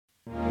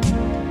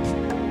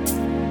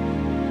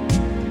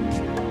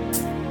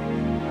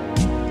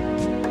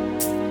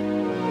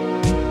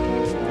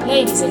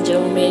Ladies and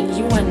gentlemen,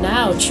 you are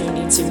now tuned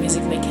into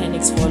Music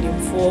Mechanics Volume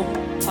 4,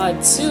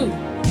 Part 2,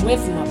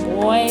 with my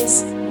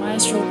boys,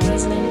 Maestro,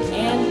 Brezlin,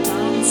 and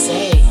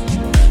Ntsei.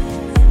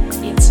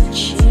 It's a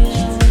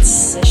chill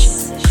session.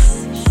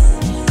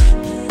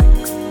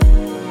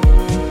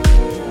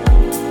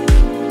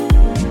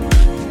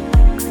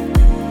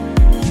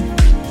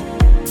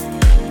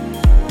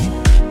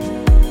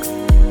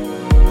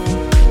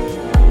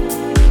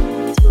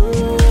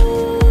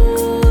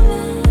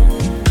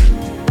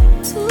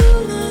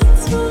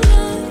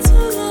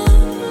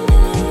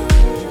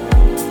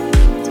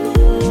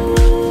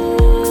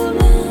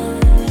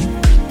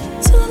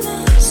 Too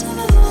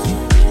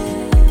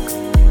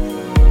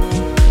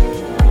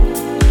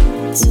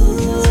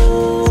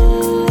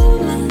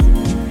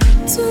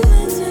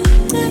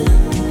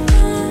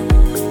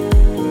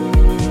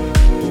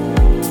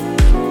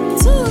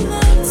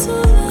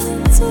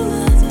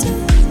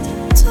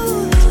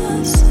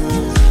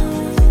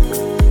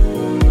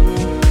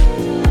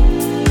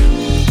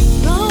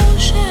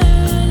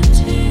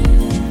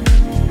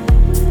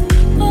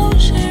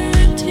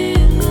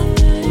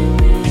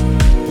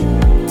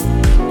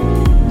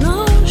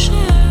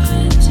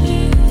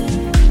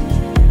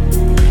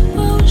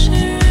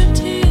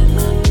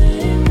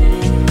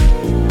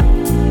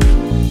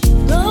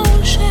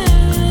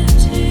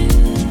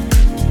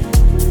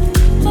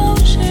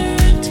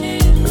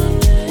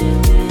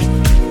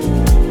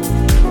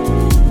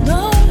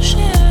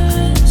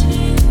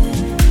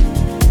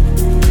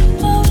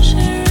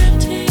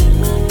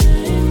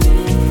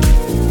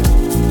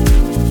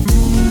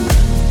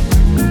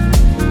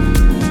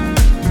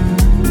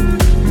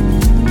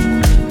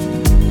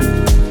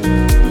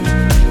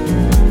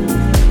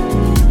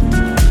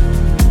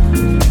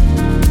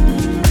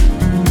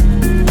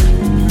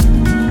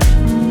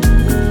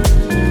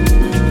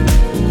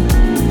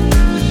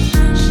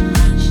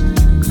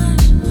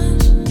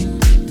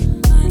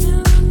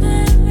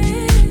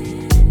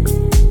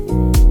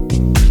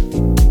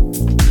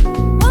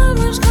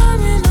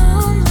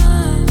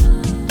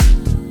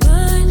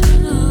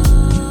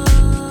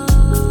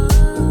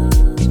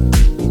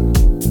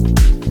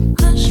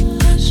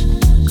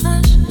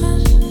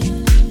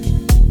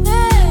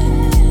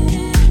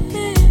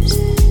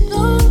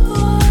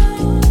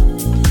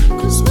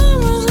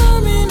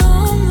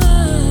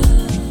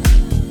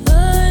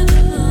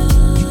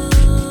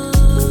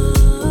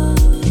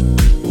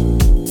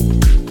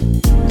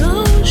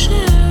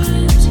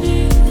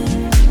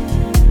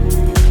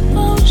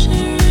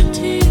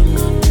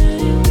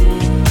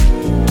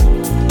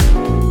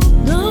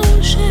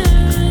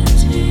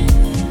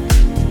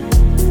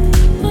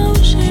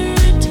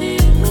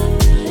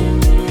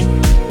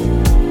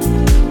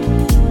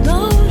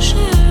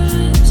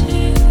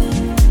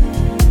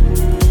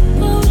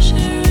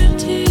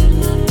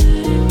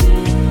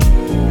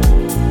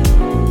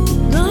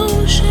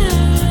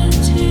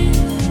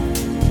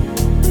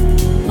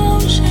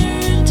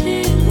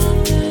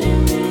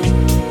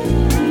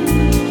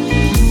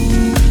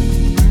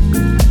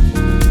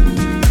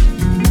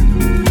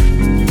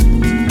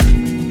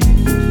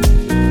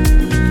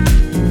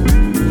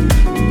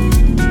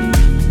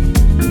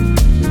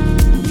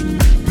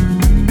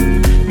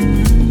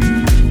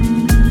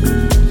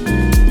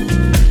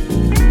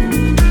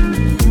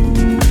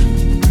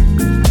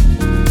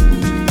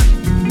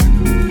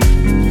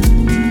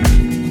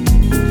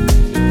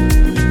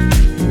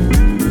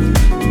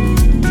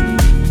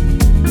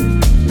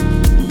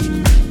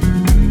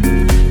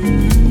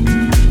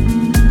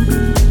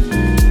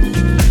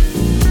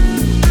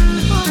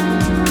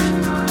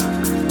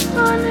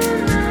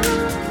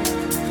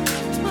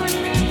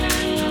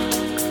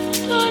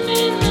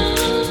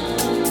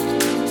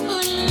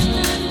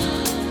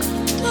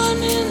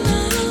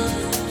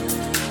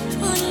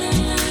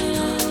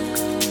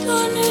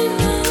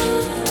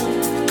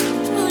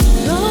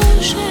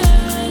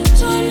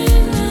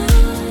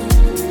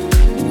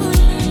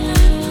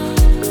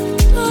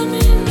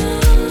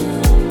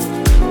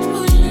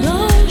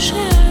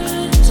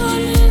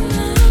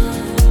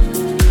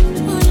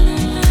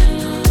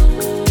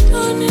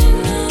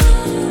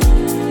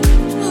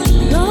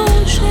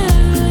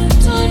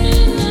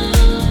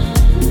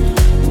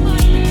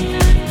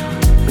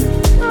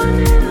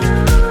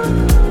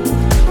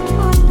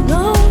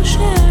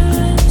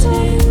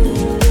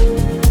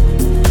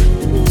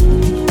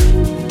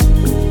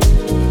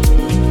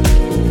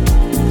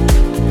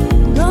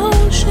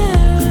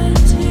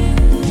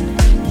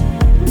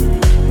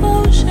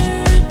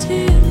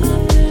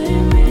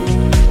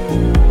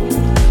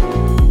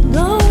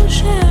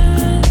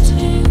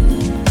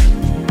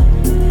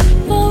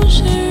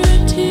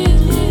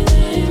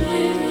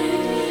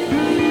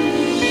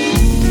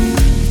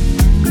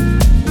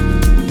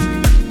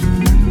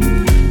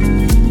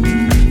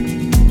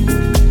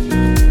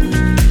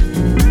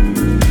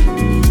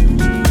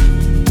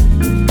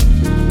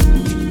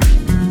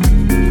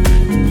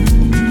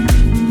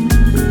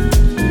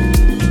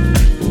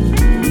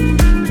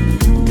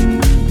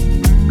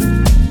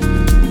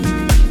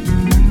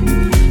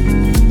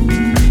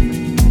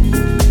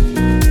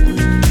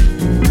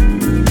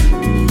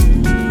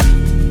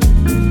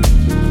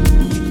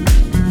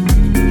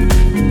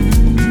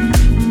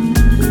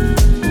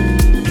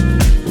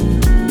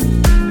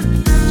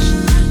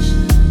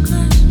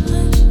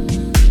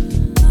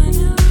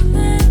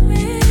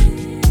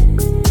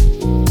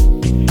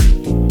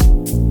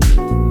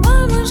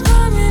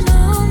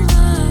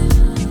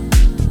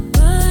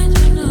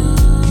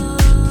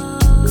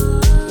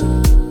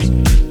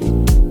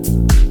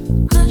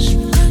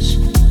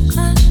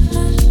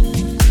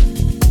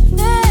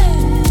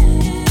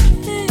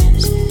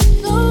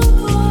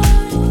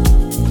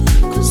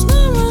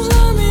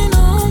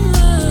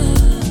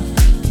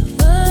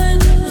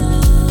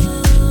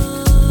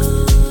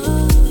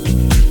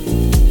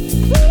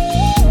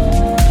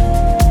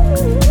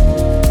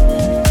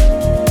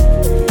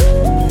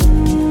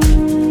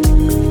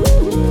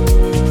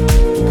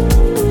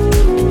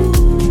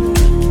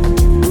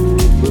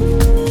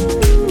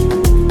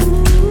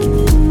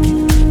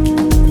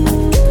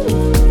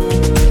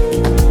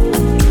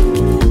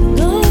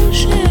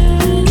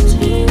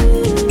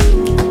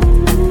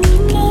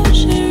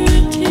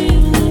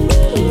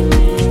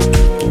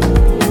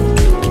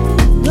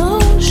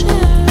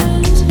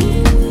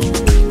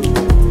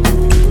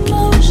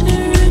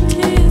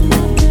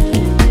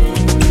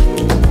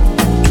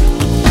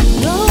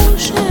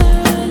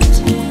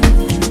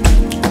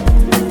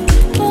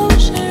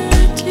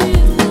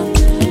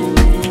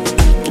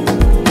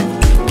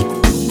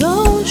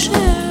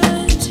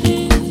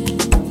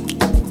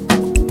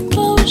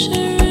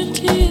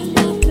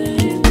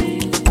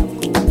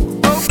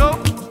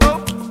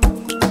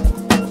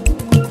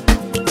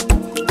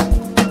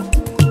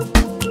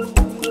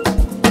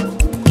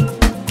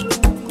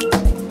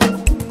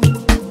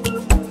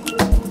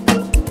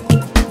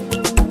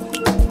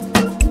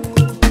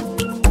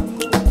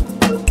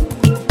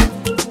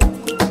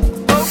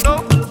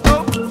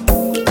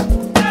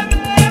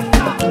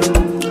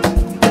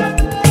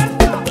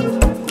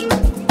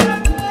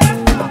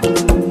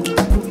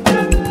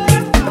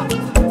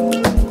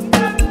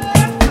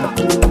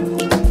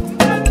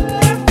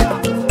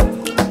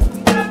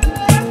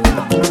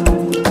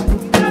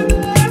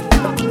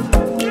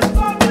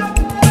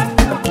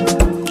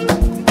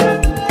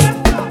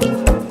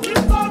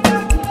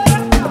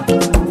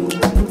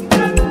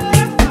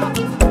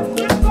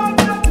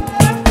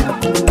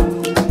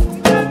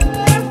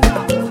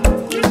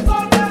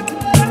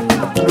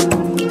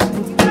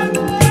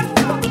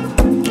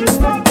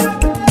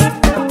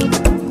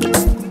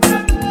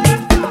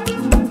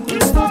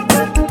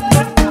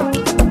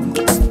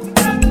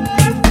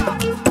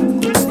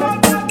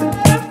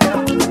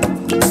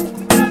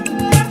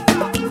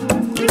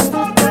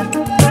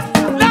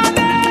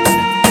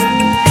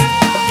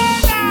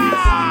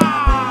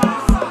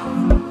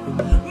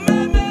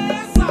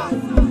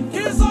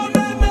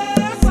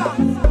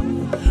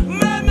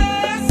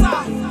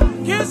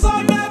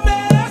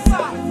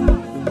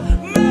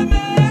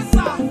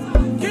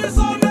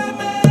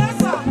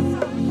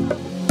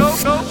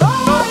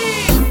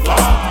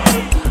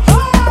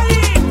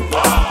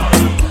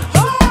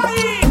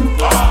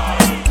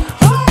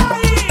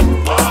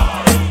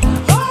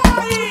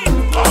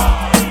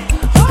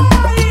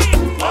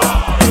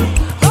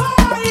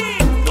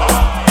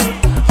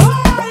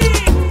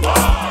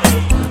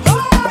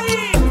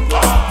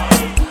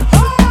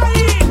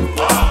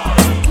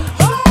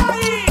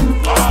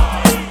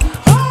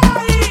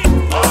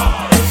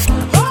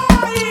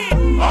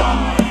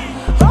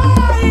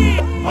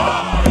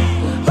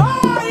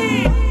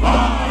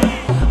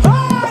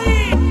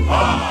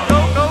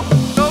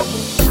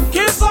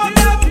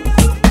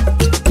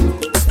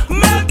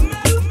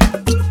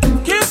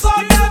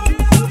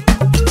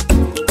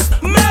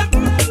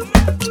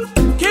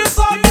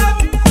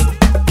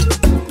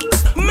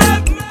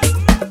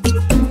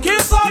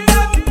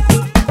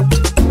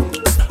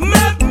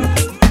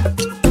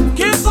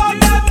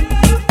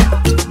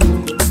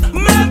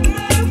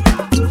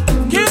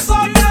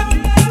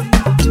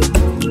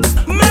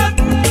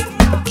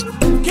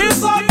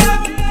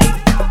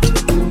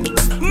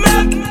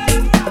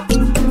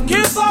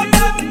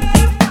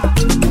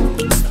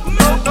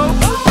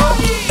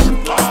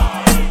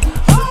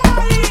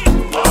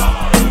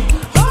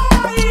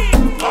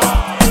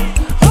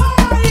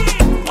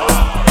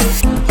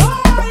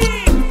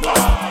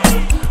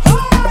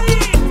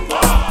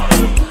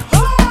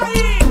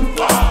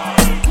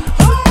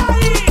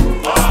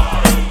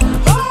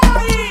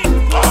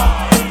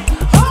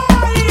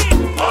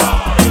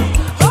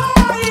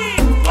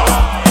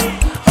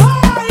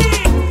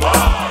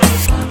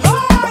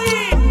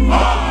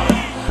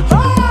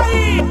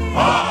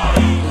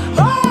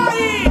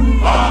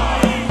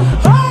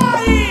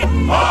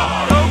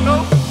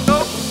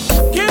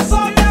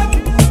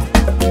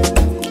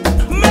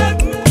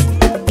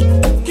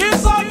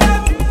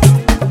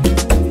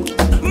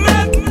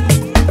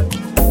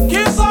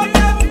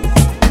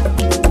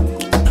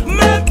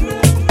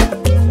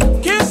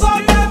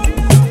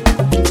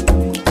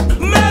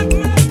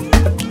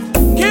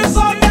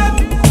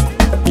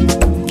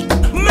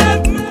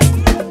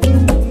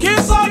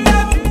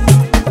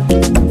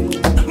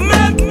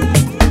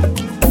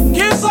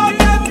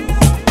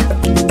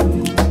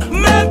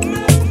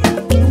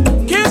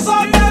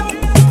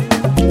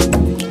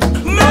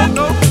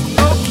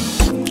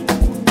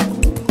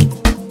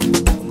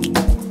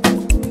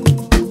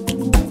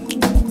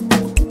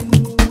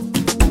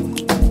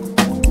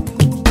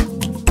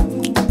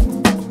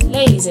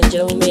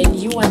gentlemen,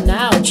 you are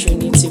now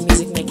tuned into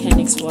Music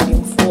Mechanics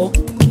Volume 4,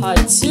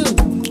 Part 2,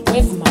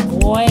 with my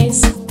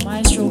boys,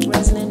 Maestro,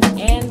 Brezlin,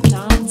 and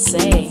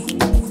Ntsei.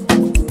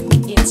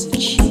 It's a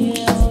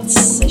chill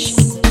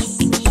session.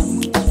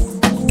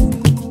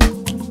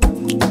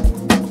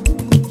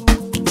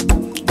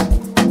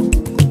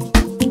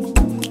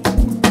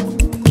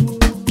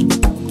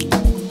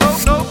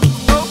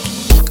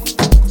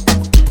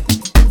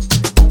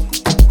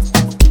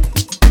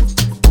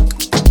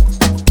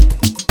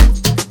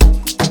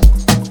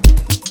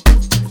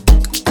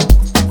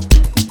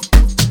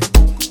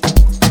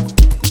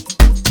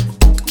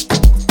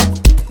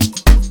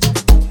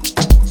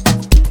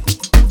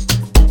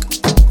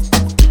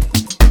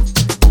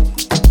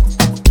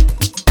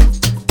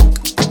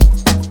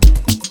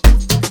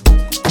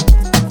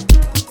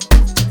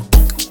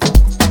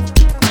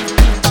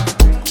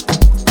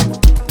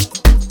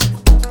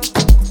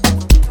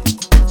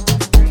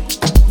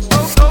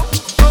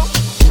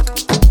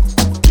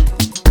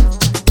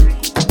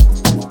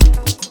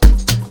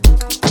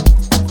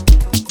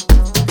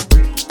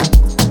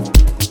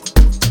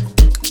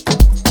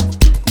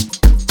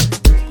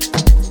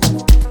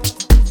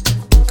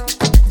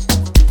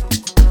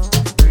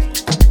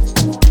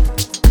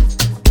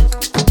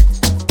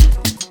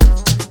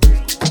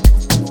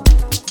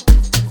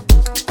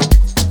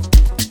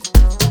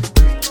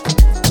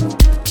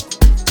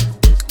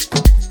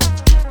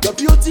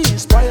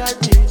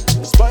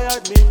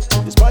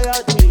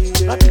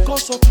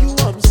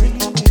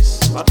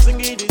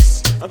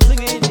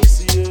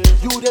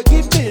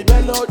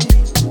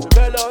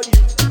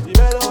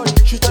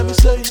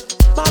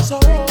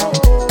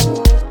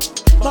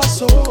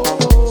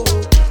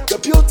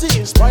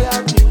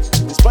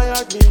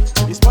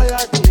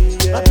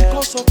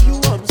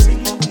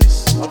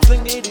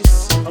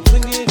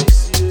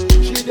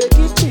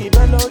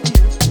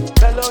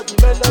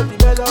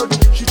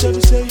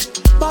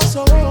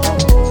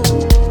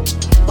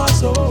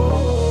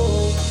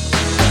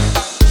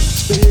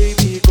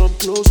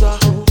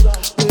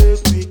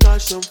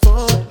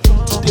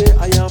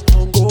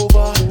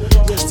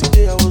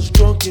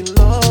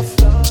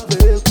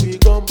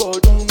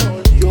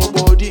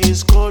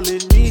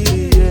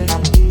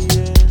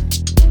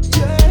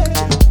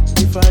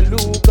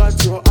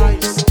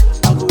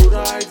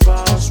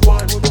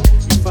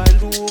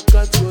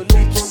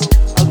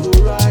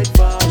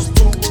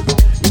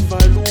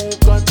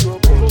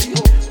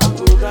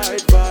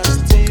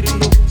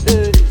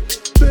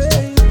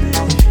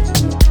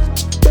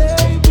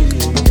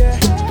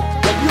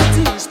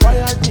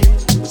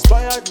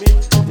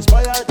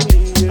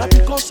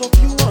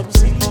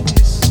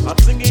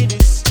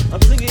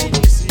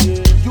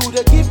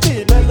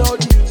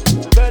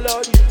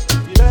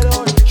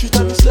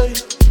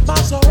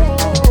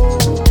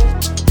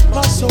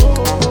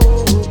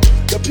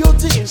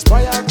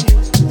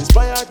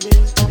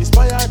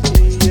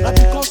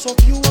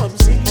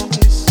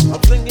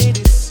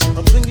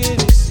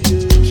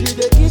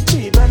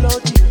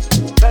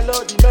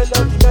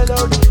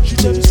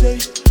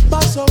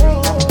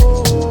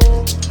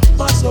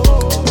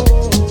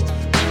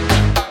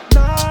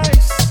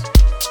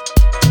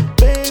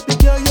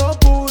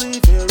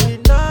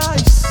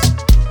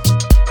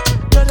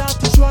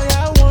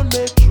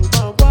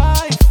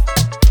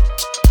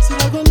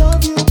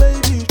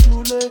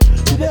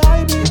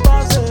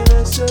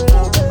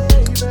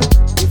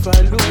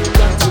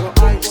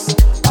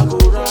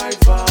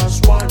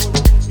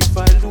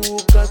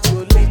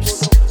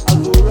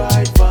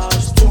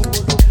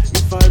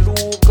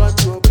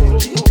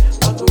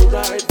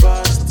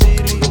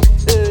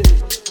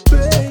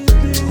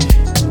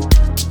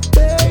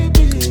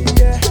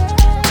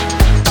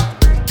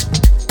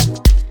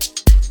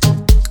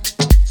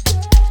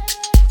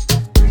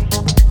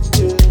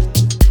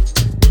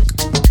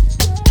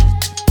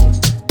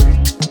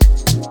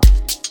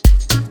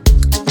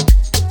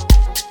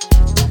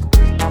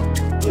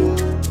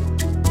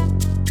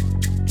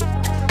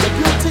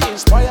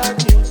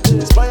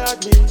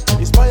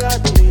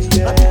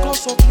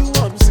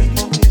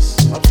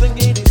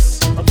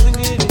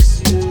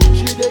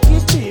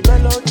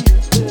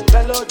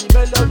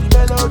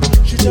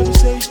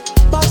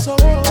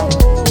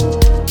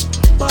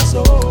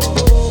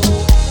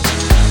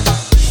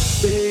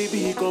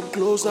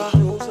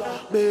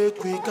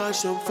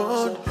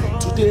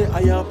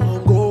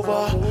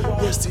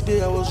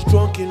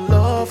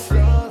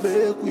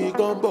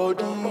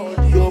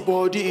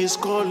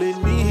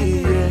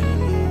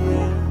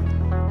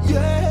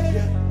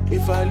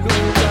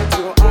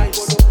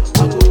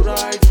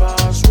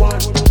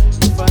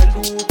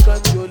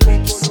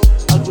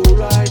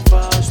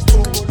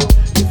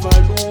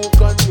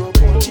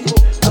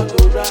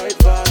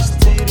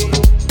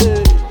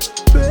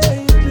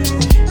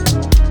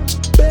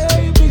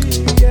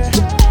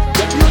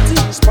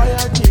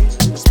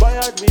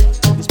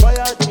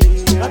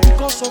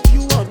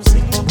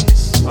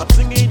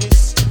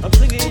 I'm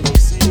singing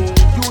this, yeah.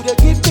 You they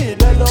give me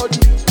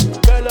melody,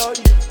 melody.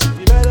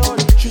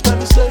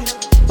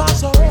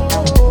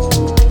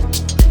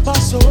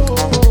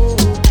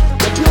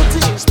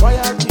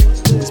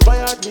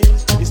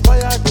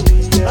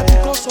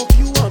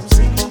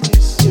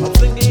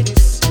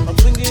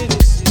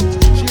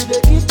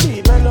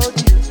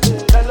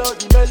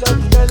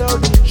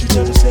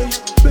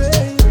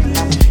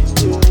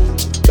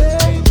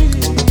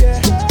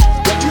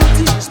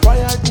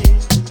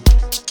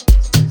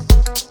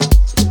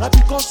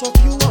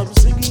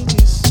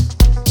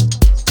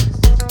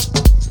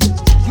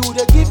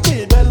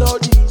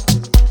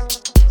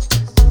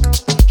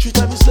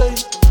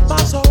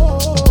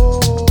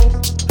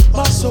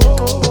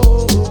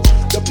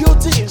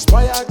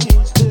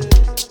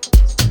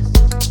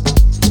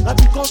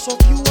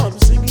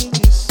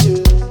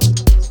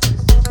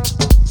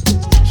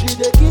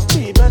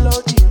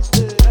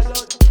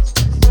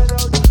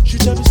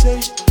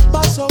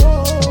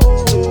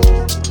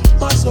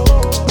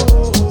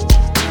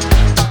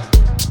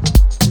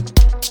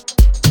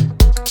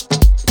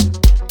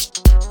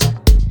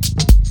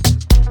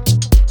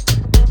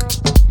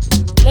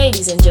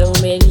 and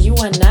gentlemen, you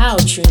are now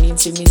tuned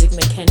into Music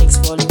Mechanics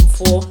Volume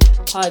 4,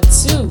 Part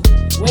 2,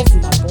 with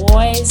my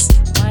boys,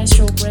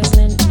 Maestro,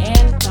 Brezlin,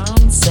 and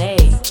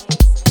Ntsei.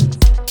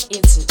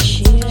 It's a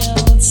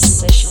chilled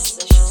session.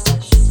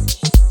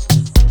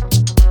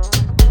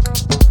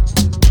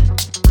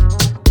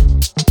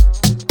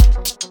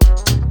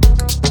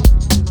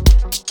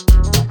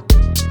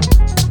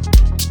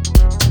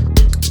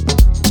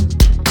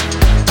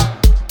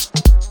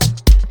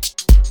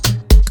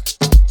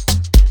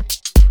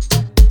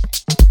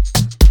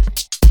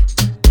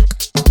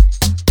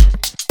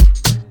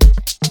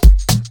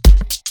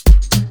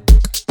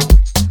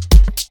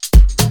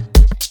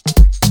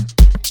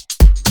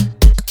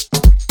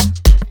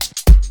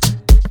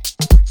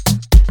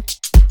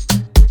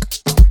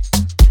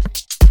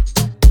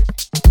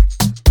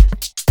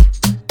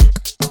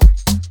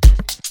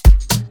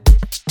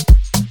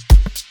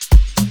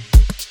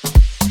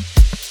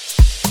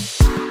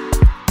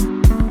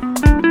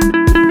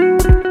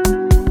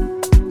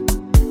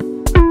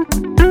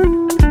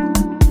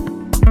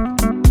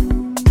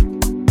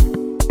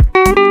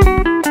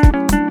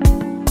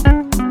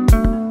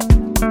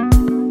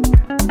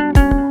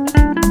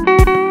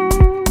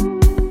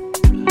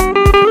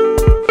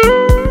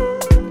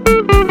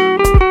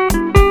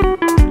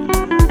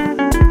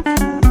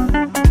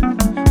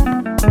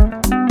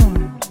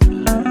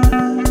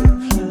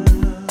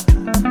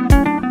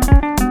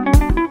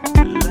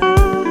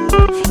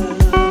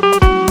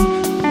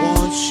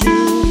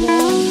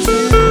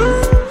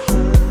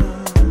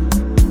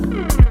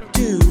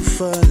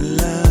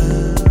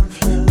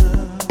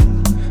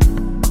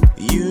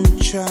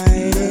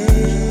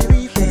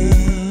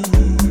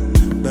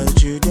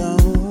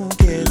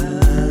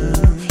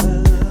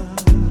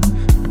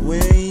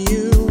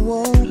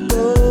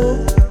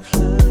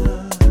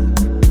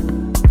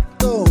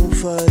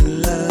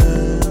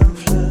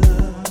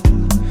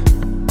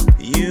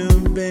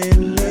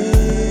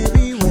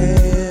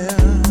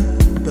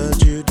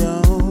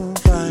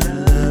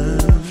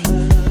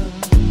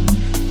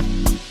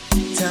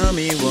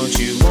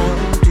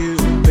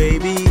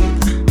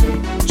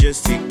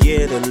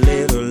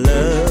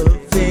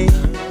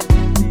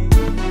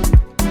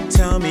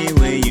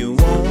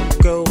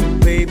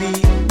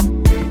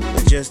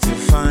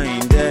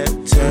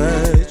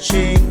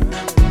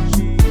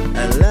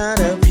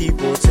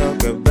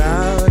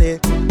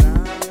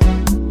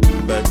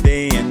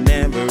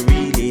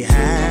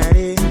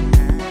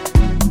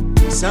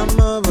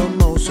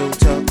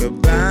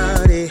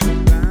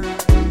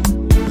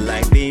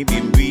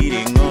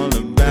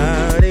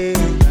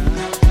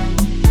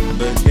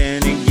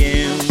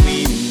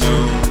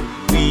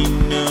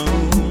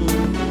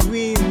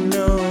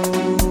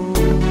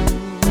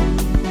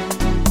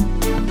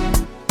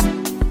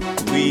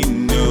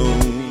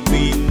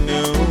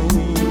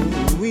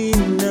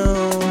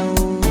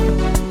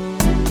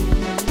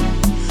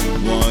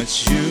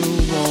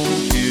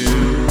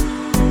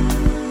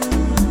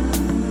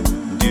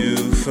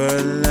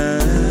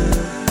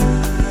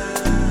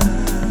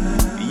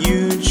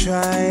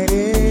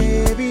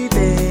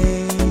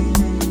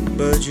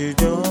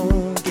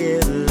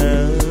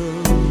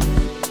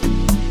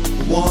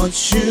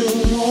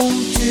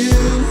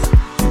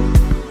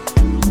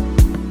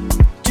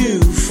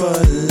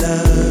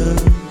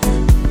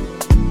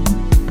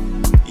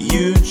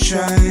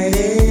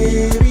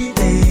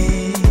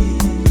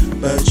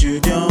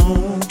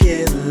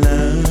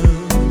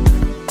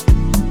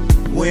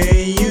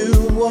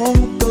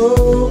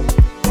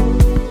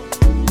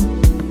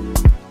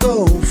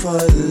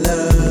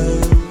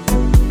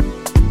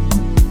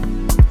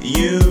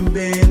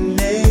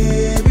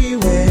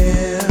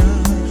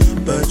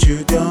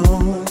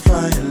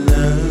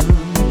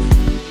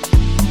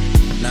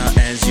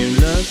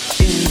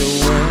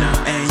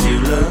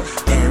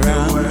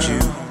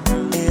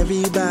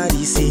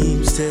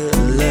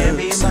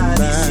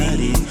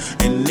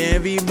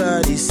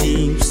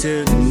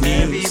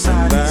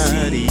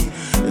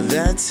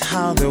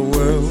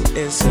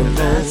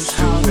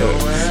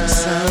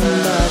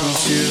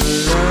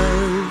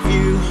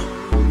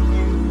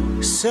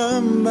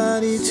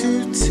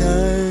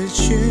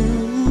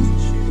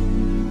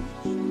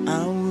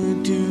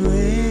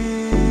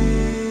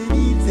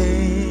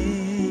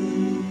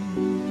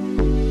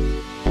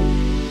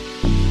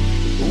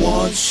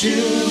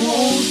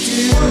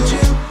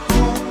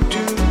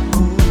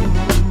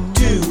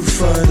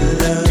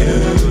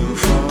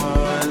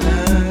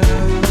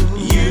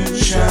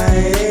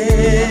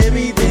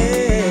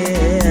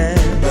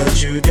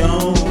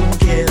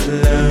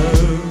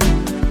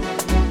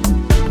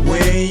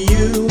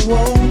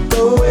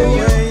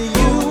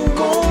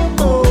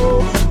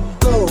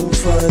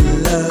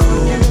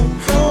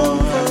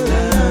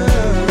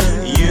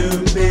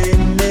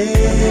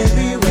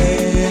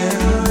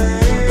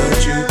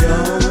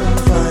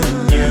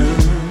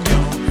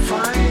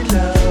 Find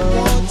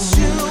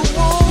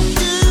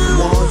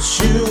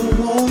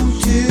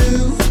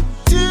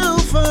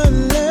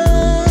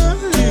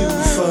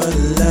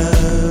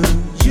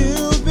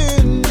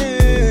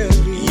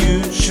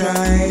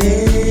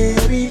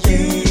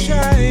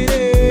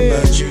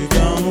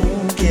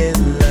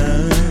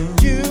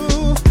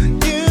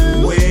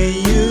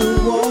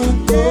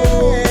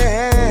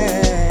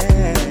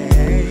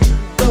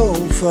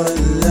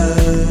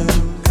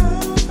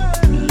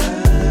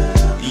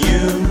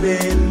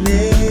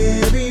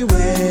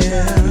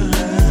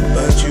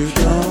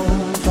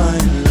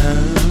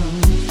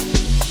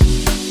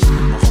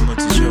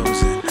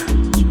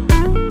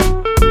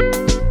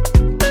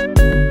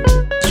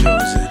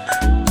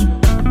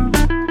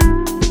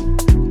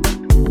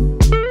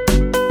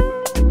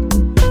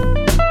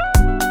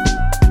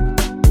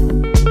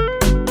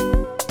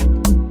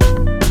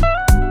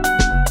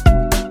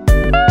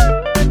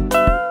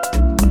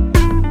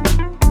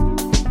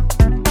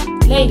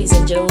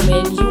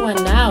You are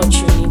now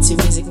tuning into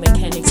Music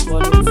Mechanics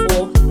Volume 4,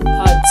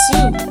 Part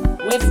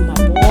 2, with my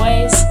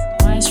boys,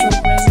 Maestro,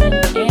 Brezlin,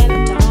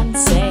 and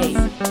Ntsei.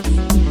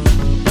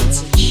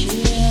 It's a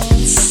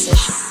chill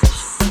session.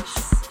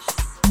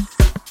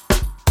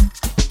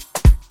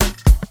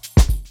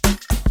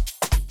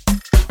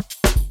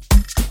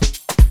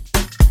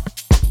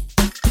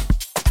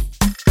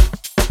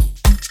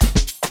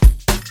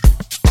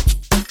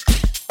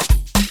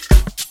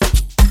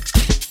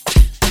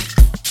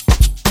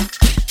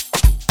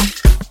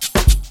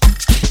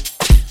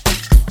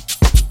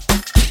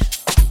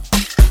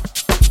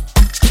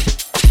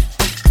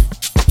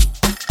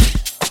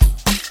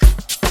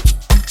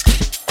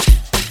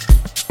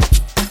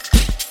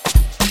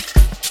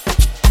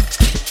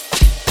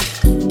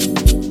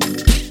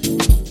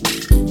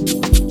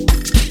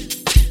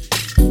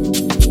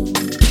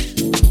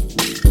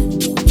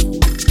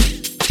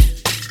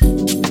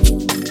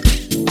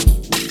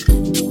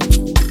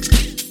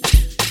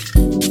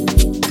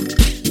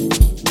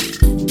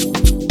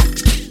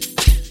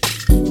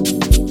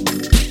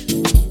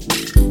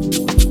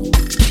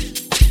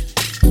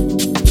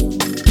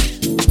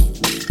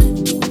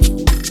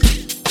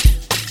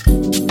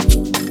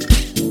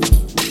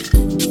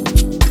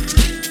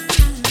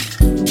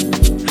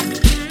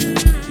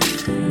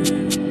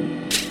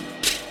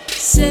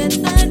 Said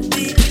I'd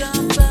be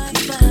gone by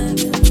 5,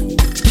 but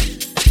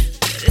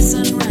it's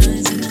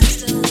sunrise and I'm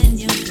still in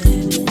your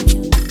bed.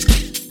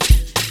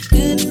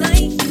 Good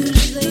night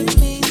usually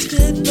means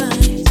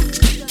goodbye.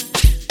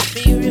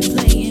 Be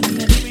replaying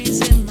memories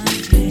in my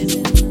head.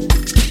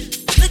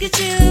 Look at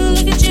you,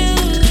 look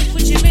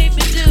what you made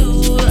me do.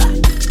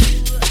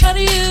 How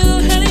do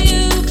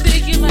you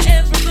figure my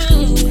every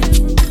move?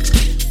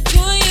 Who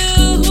are you,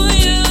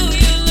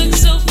 you look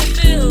so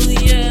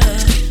familiar.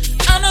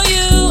 I know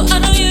you,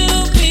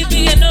 baby,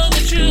 I know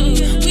the truth.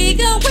 We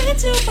got way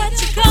too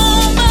much in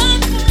common.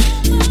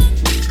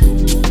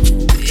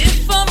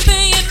 If I'm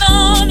being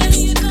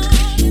honest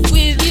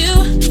with you,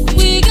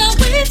 we got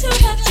way too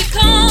much in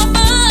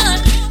common.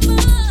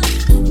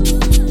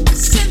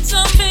 Since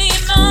I'm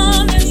being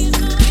honest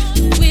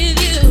with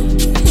you,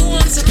 who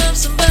wants to love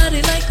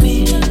somebody like me?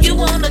 You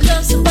wanna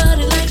love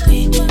somebody like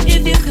me?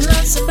 If you can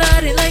love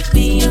somebody like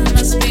me, you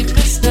must be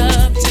messed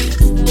up too.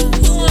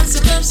 Who wants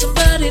to love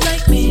somebody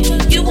like me?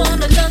 You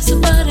wanna love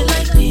somebody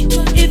like me?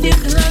 If you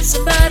can love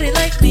somebody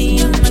like me,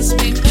 you must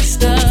be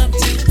messed up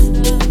too.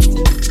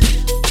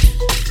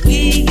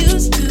 We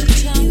used to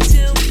talk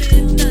till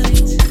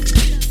midnight.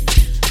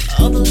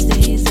 All those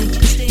days that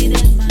you stayed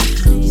at my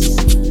house.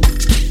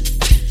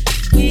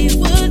 We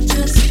were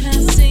just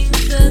passing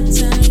the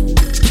time.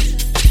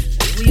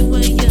 We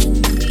were young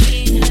and we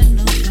ain't had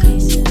no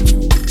price.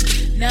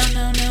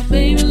 Now,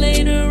 baby,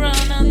 later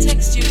on I'll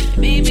text you.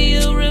 Maybe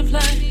you'll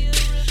reply.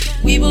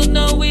 We both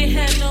know we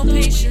had no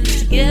patience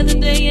together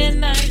day and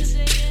night.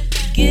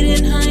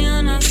 Getting high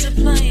on our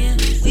supply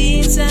and we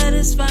ain't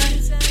satisfied.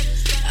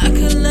 I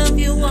could love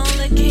you on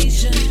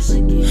occasions.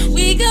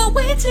 We got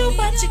way too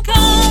much in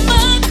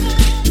common.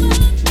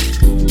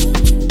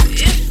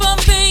 If I'm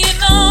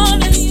being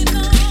honest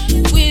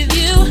with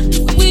you,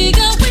 we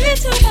got way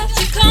too much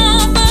in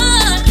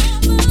common.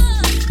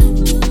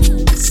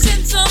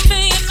 Since I'm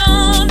being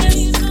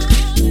honest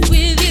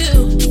with you,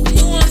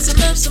 who wants to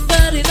love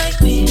somebody like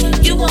me?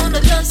 You wanna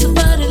love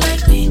somebody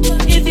like me?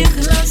 If you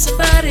can love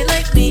somebody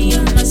like me,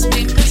 you must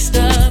be messed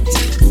up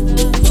too.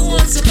 Who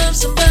wants to love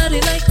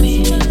somebody like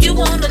me? You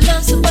wanna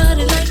love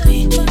somebody like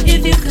me?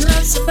 If you can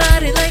love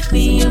somebody like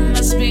me, you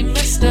must be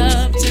messed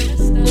up too.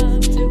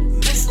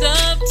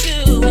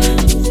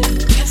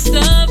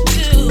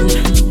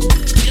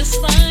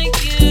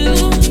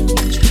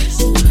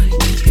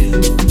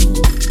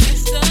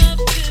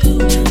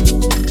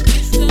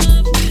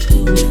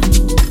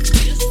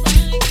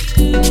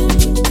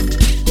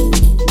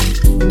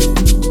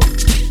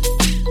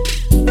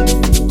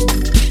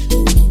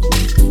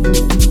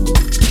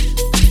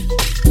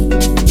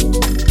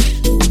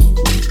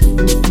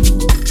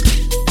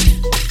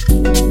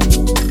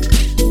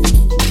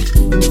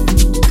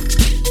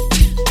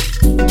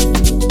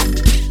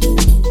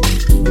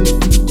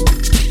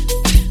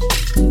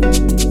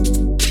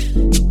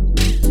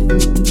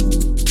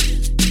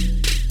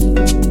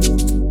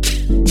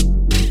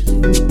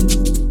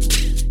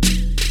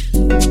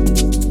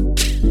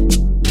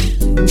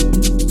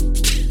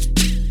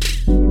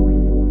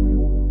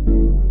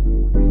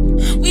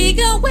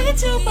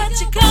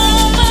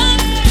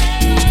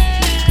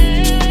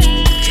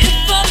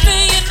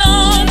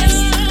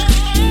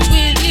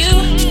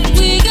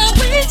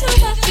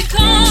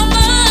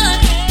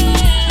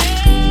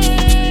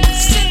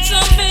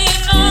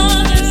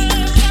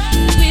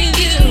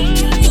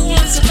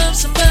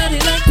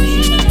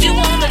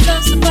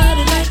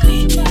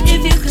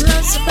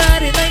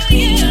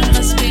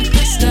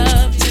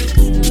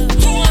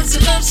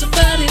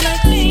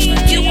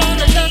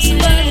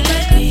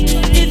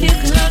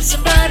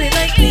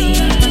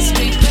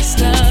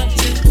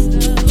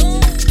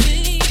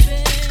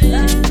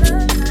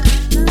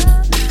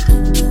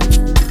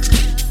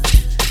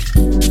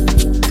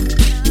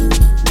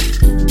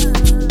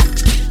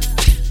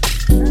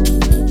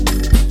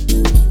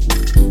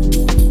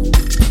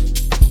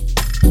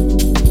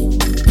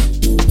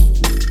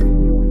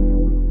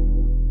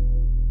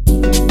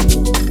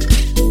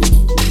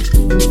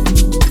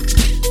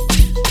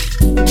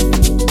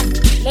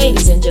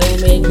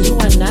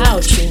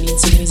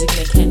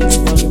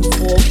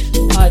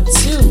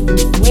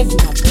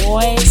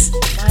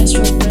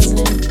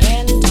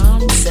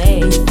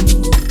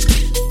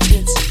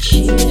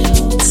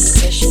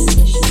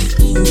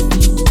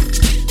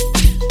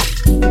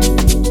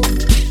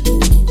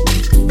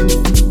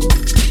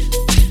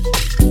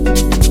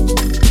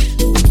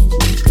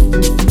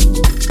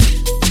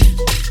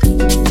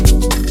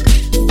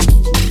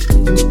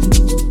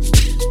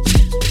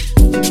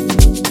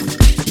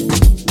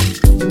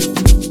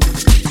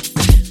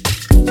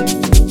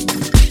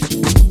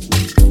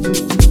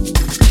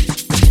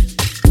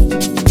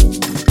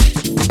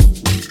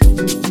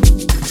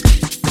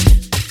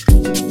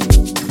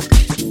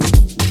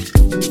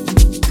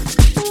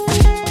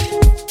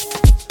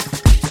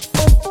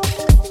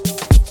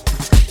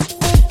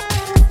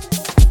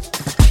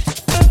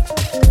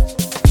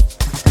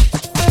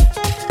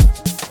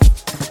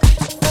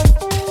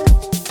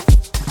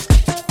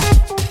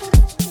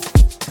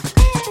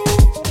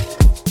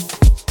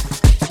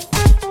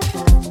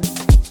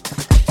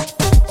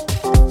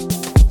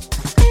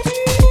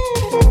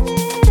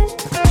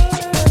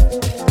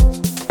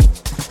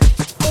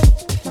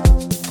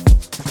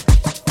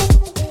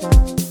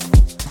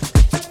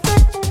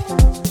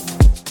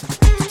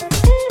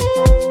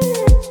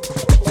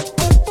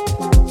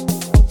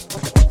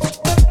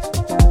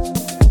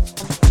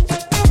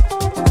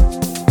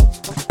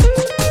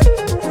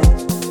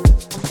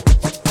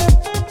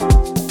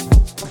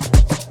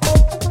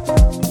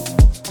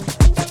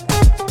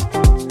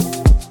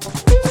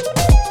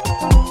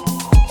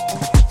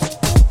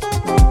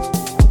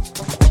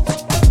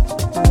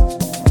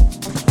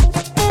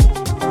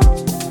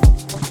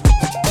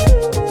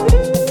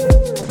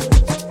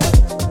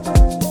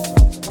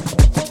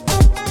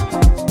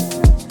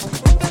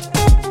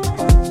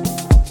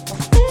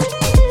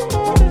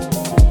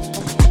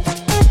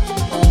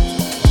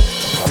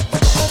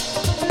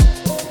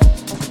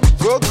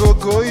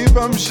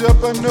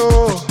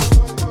 know.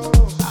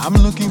 I'm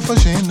looking for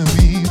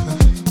Genevieve.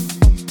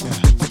 Yeah.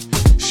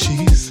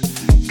 She's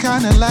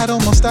kinda light,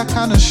 almost that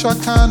kinda short,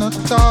 kinda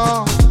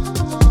tall,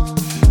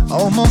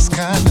 almost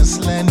kinda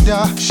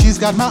slender. She's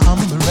got my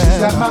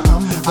umbrella.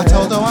 I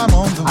told her I'm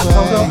on the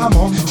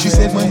way. She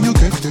said when you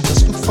get there,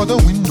 just look for the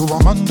window.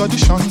 I'm under the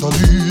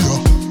chandelier.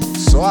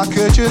 So I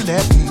could you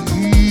let me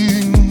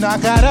in? I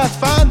gotta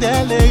find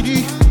that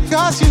lady,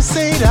 'cause you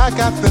said I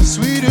got the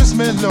sweetest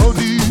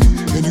melody.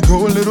 And it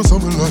go a little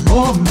something like,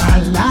 oh my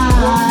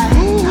life,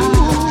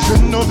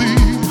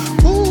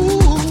 Genevieve,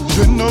 ooh,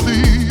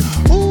 Genevieve,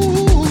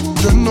 ooh,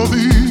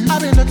 Genevieve. I've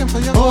been looking for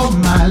you all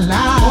my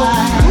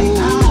life,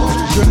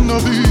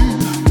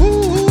 Genevieve,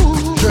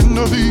 ooh,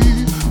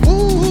 Genevieve,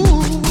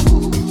 ooh.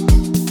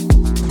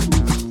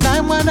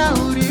 Naimwana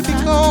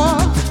uripiko,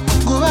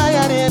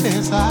 guvaya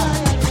rebesa,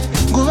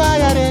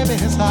 guvaya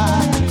rebesa,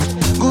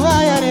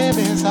 guvaya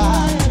rebesa.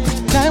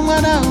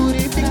 Naimwana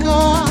uripiko.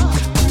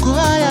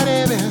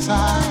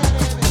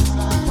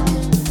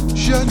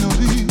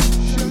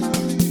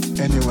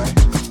 Anyway,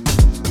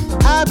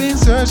 I've been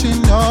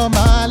searching all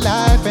my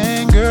life,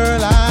 and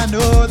girl, I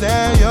know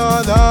that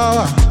you're the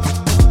one.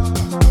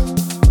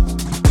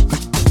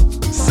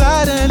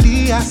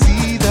 Suddenly I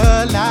see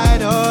the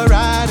light,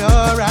 alright,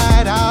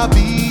 I'll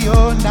be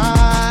your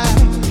night.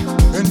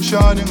 And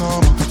shining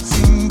on my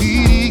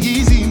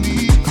zingirigi,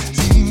 zimbi,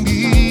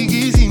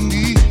 zingirigi,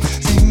 zimbi,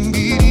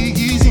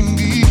 zingirigi,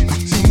 zimbi,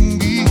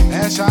 zimbi,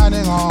 and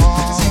shining on.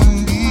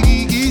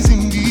 Zingirigi,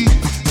 zimbi,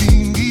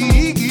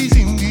 zingirigi,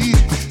 zimbi,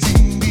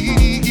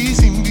 zingirigi,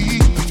 zimbi.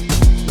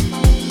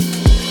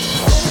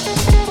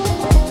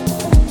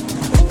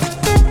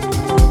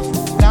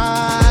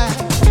 Night.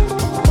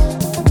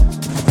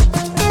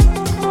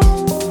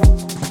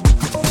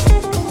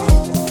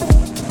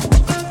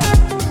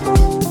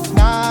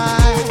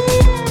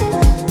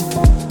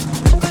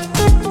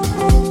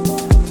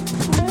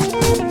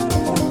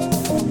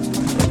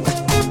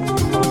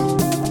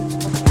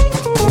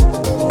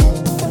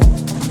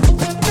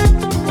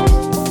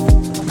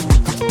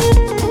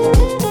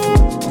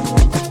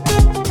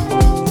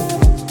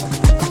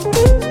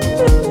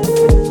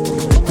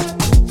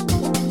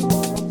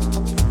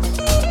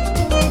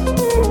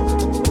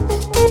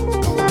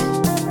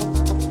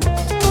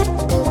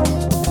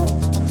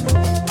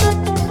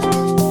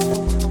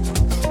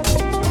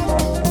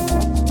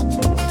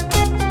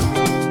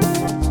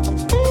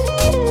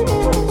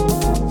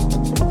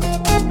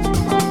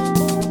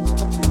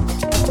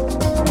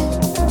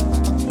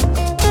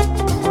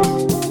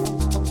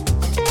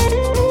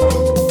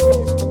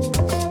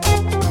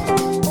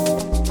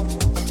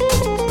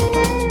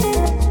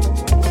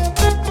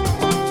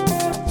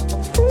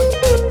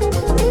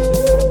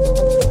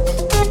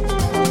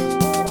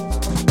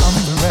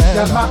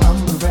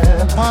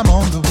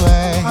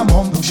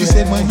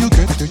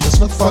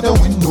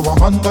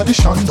 Under the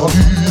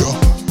chandelier,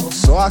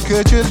 so I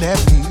could you let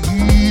me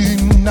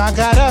in? I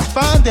gotta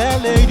find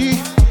that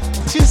lady.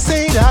 She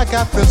said I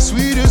got the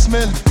sweetest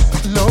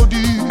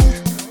melody.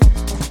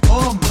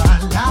 Oh my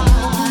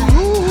life,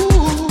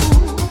 ooh,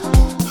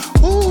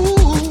 ooh,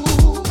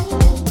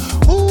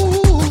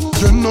 ooh,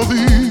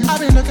 Genevieve. I've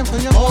been looking for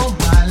you all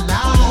my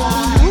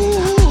life.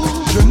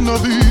 Ooh,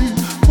 Genevieve,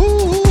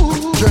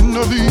 ooh,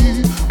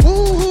 Genevieve,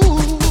 ooh.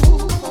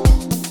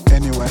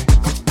 Anyway,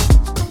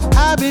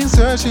 I've been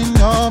searching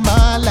all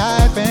my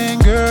life,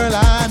 and girl,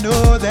 I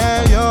know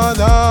that you're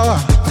the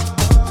one.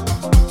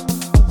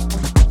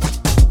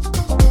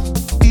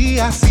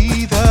 I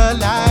see the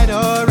light,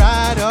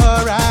 alright,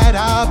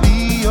 I'll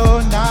be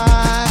your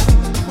night.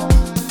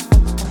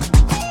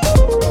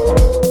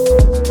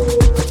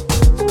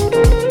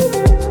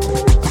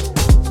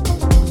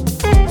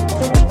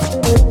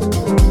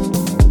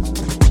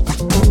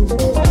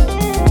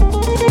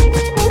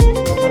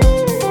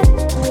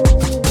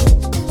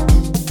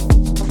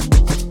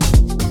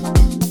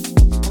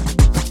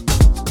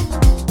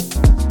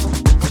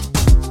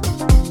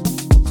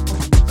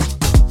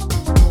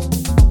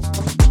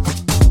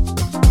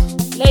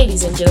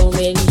 Ladies and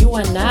gentlemen, you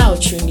are now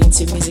tuned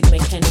into Music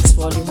Mechanics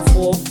Volume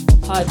 4,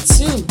 Part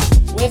 2,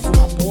 with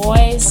my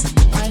boys,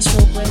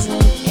 Maestro,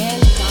 Brezlin,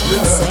 and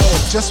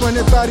Ntsei. Just when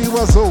they thought he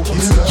was over,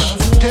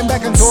 came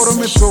back and told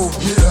him it's over.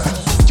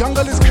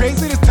 Jungle is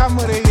crazy this time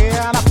of the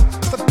year, and I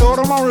told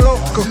him I'm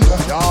local.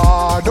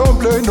 Yeah, don't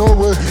play no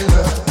way.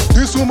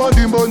 This woman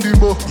dimbo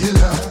dimbo.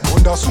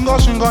 Unda sunga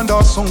shinga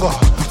nda sunga.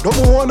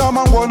 Don't wanna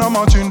mangwana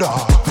machinda.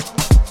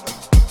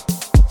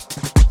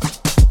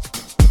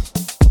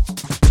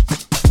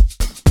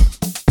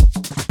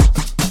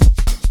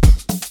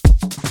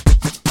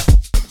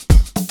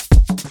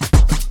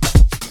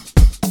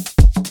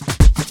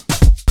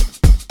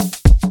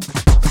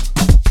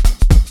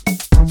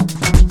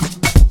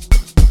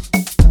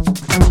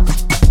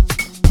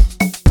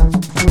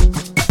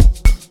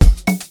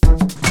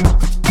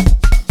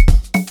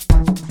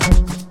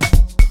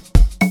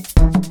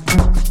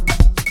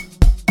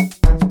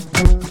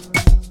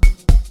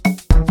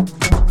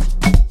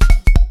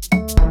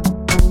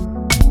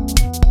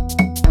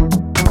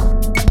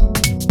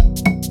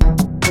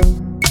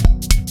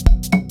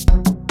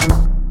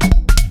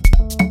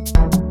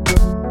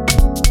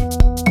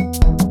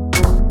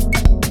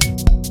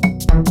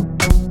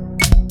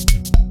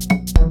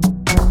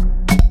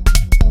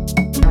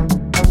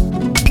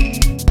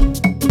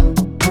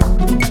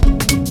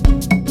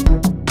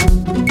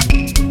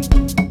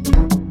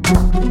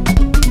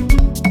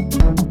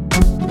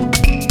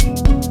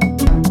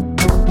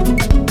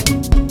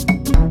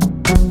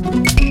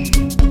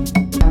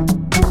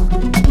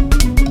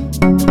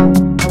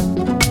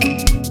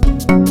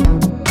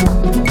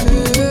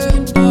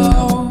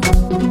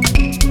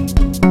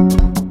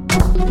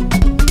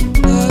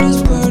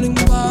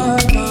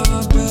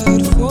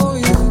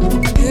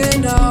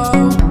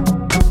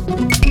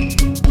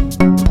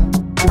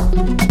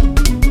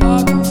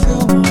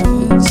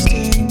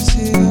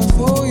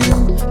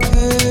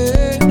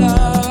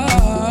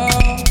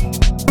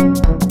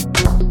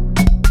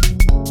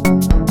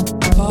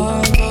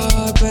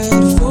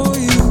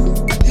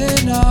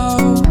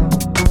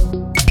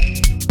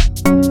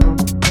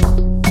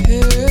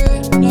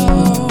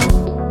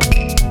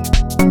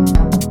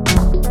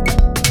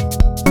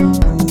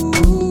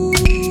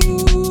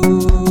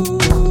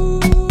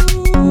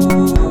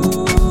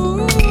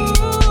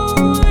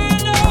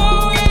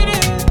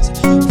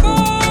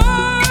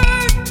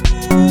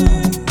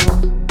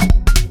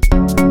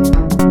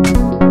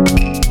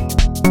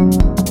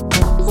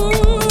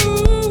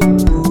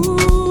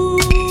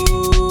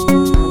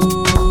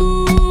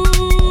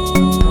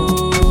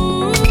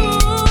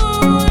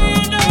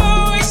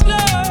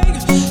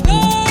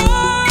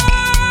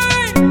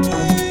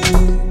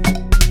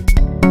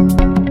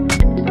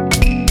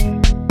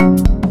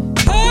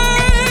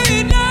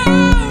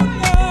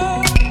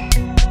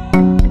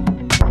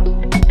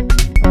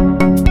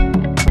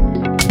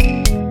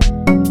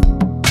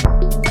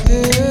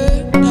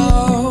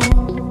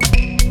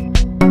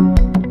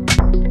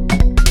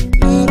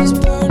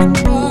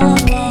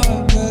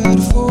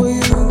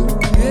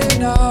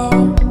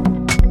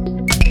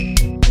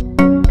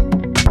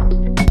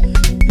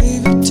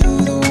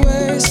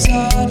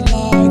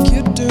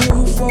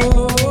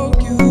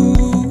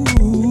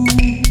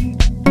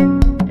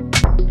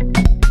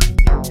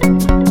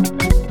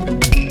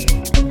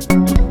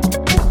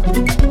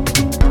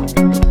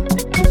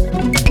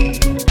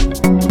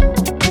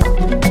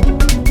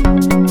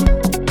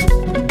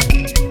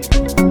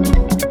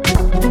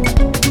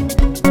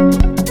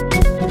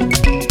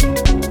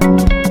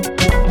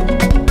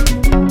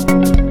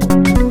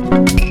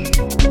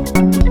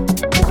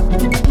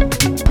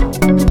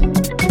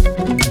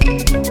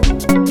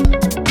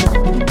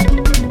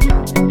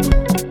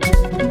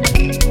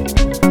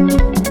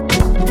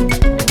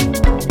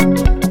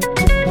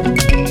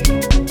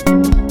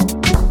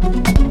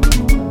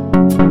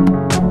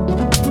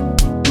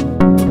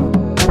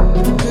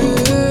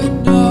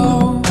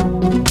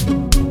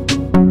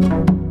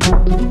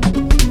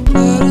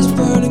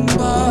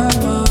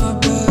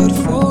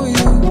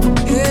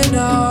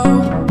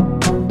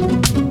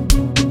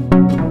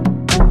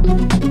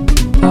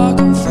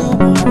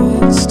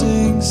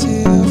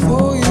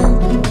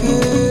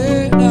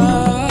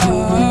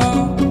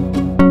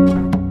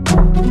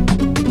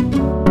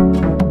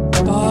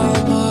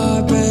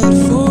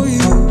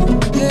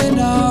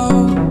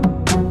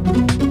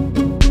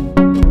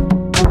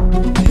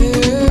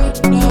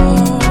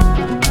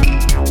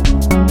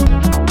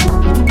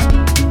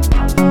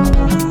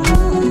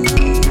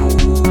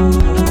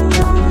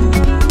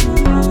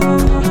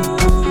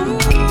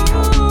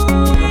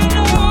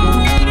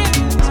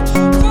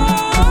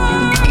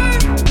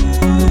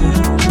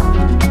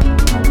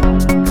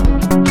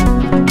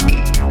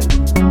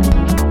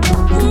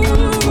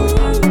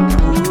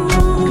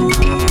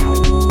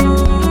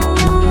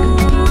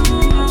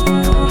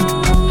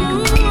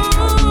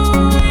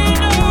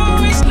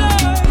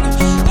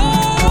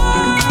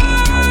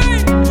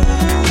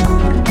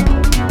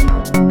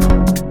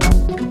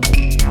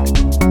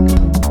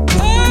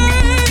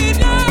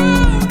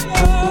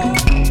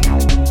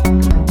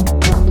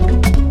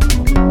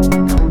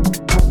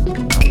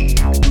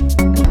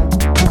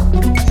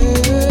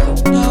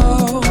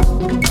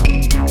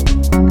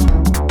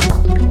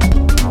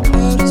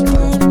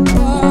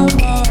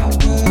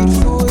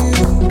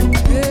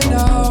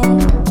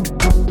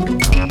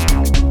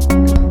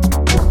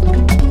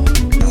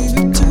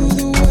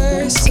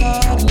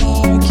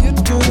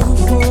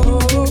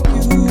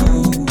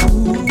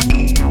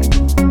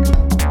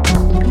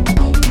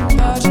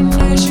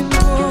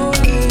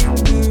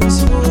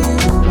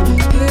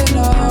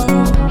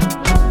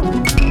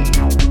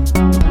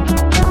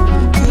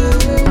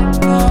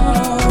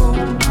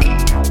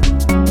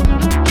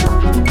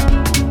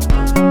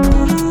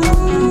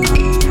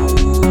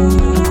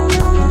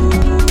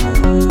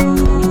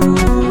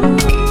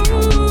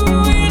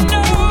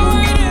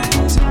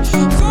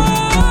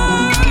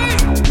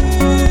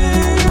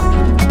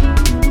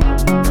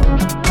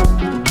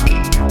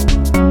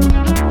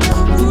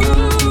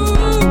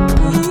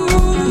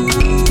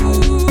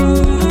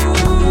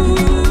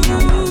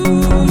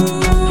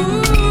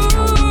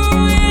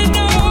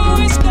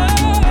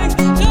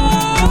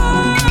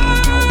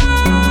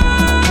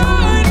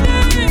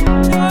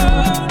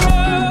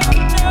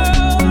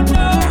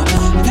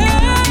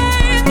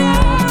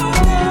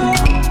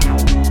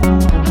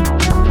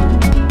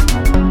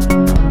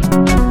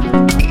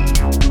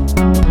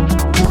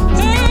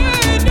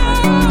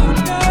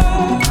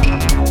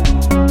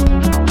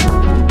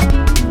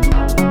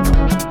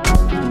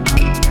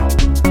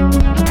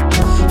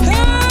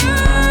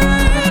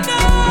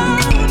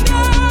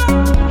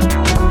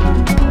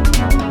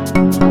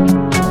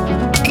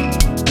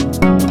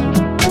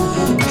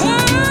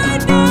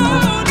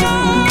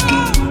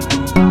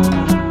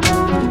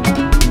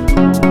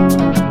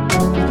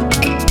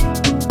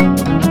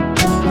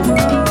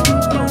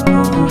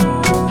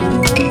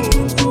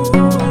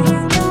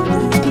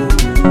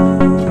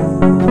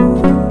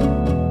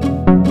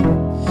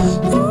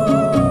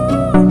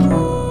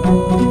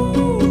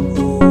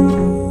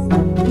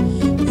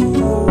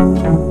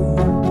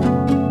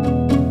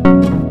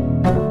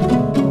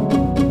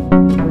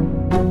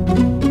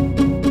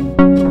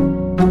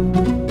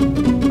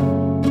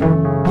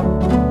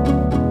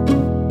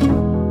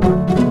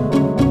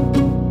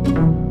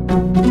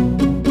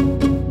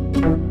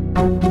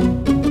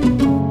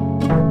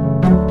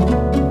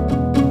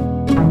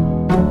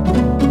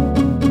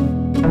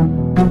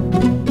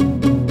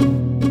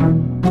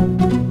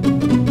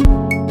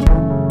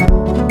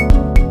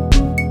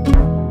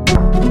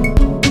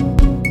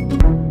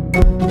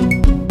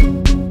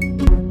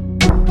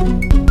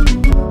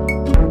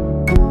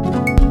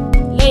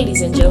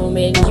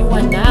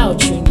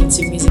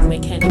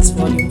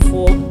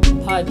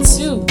 Part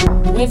 2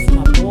 with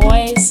my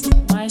boys,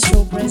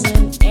 Maestro,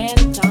 Brezlin,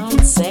 and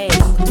Ntsei.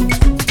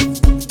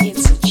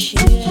 It's a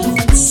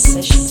chill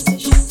session.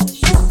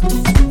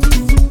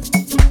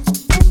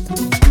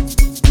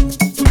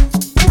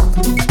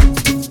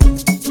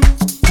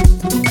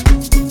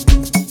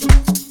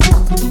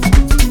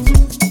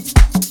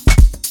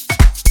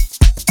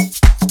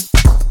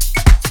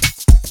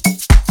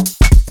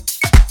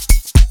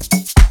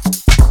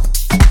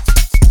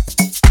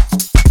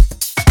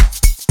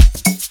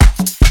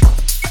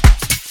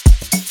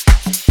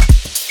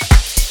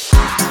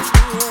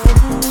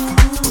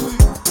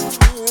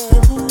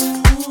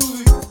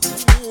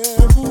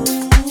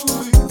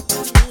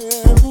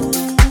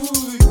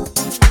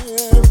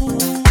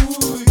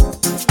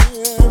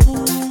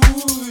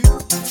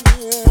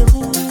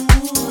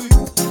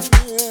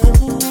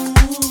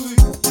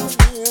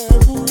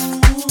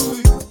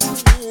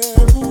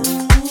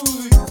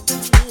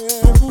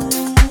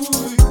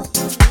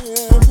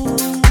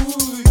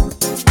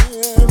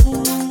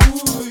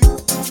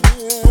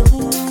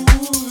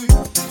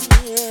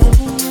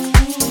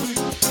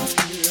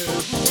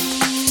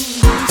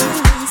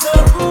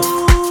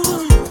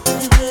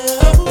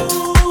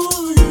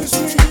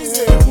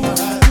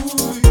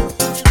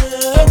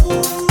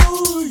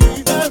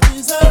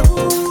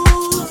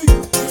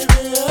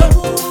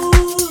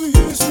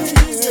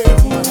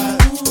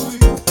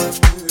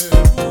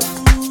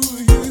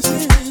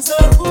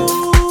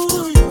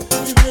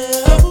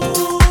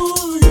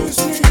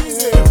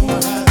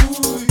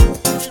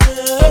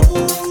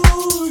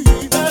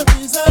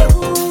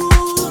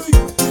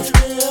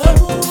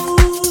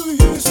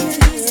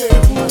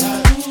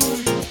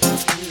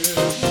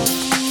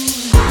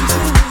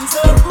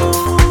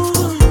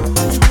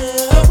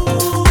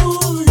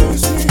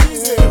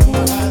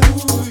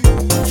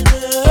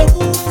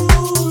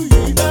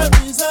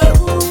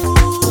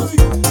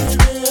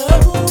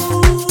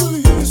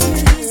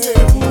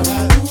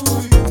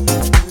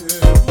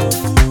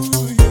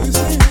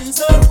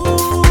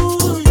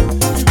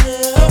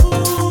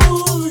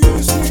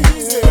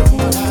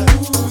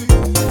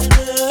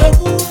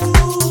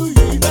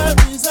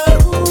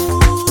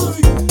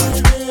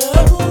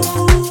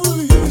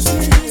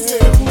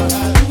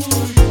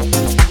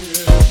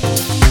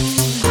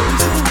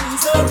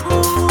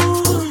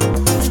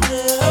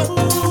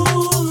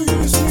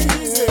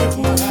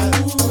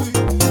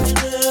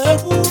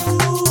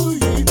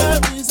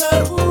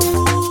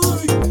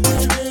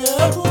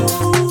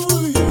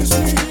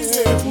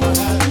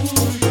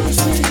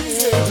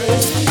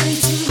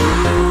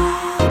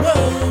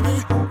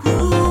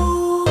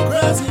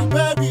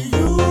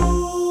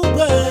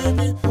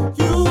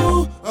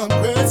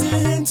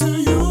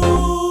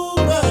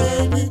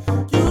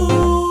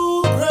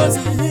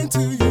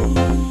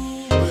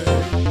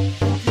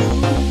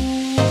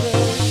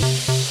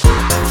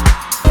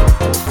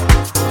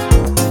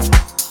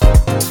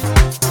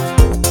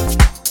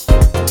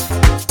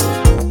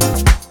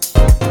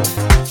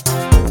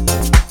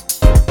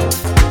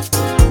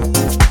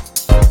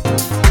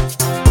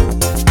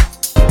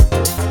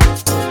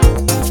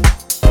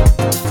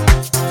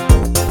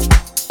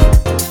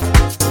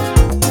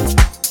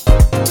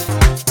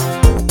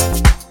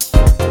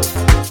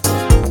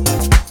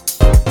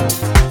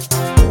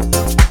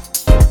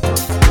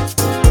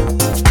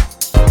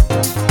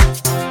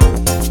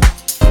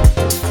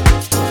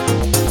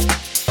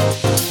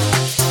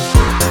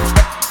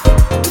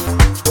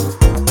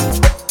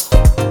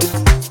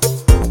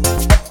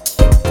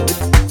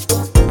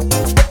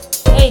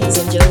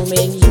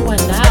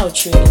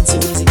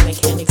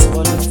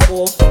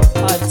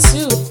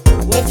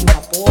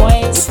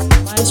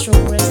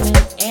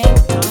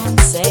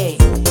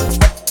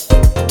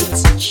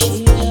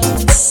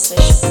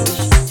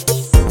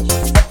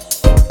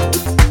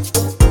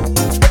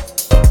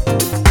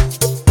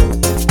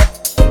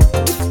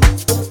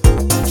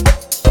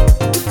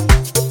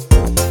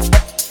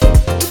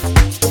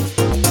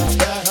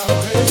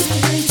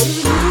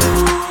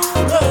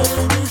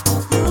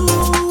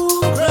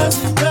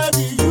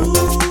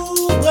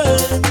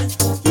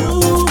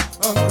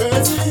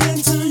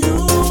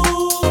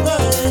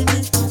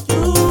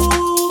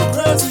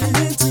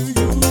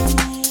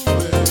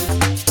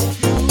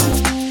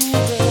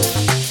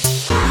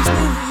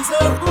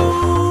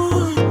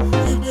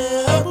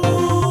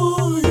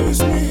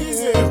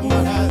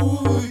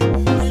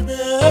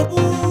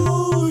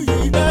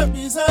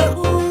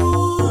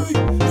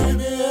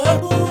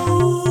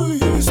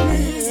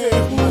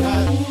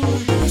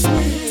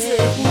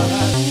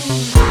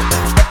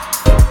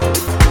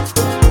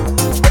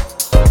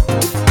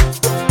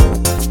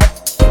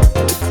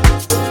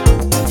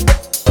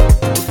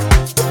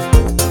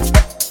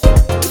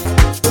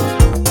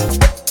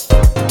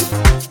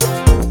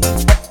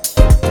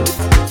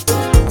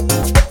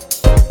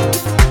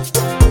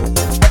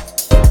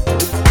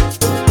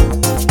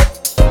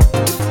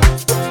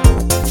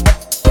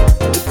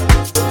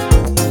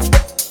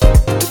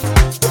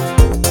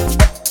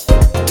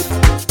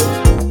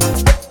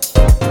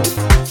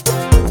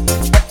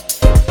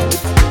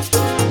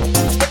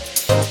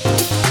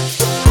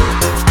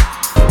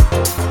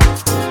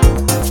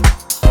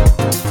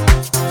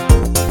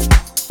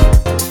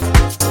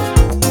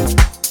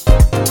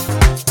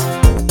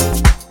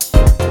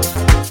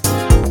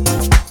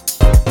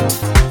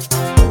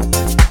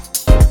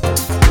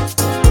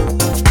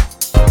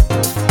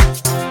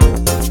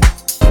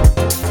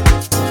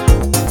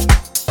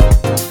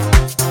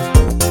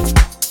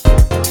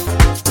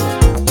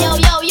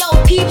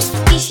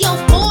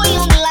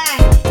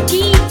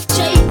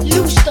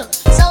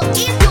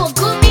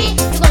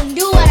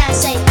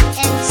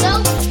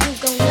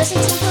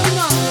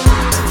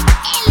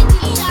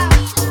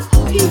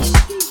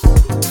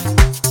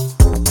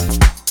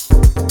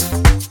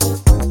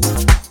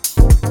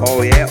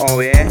 Oh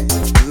yeah,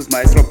 this is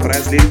Maestro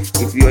Brezlin.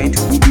 If you're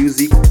into good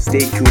music,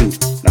 stay tuned.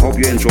 I hope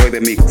you enjoy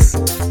the mix.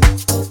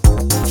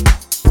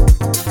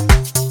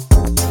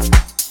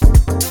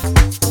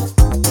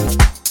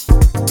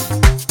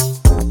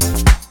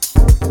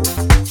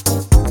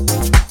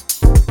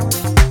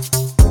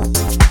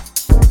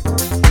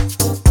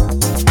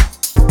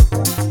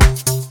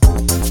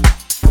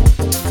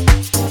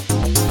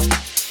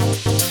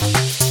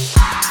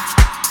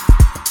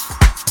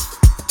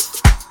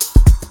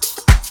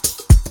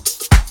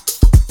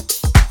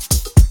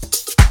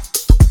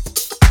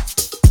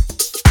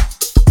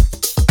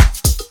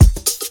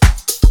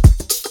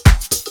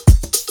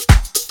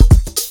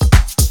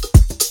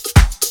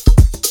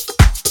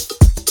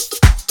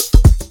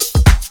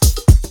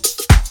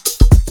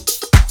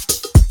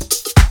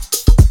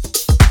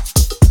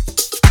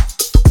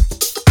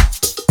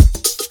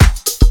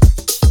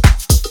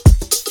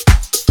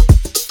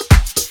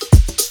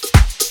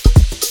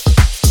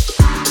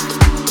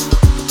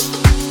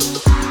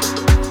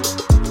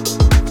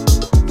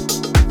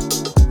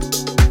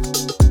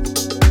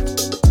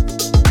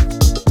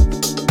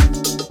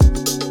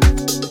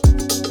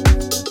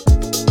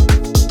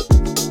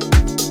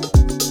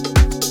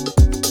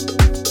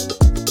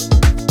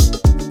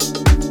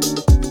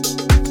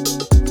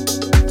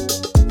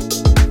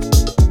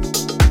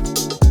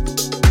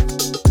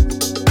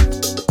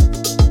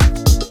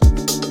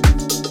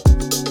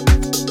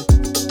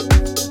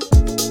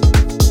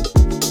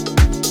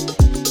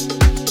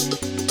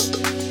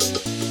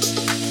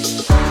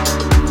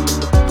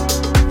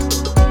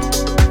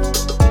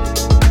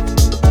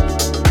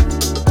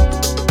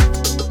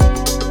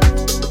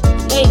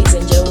 Ladies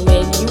and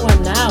gentlemen, you are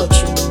now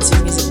tuned into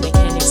Music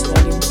Mechanics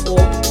Volume 4,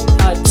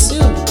 Part 2,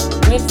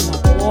 with my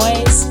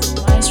boys,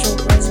 Maestro,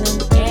 Brezlin,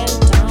 and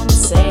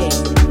Ntsei.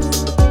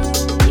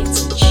 It's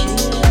a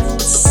chill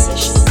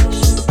session.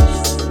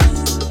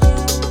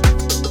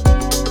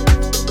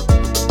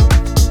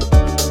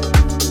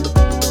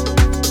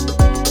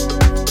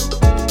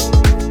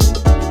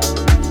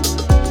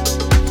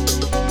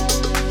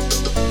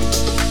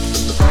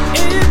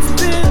 It's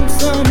been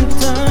some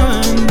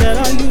time that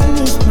I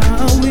used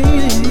my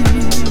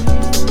wings.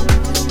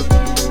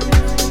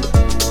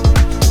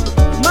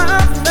 My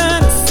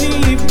fantasy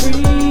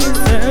breeze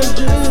has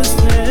just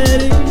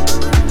set in.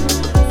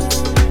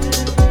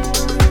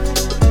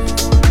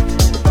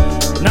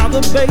 Now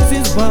the bass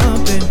is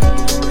bumping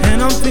and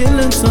I'm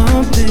feeling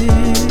something.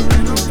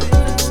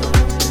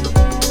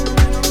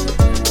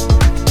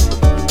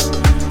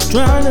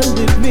 Trying to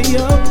lift me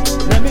up,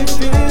 let me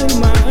fill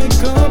my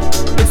cup.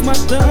 It's my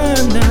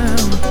time now.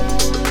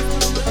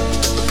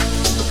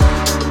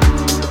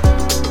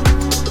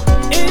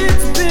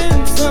 It's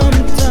been some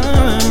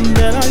time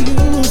that I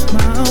used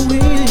my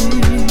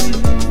wings.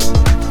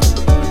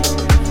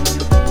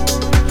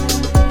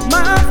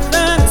 My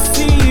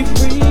fantasy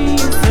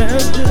breeze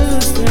has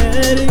just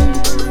set in.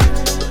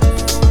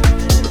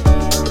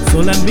 So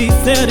let me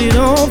set it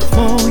off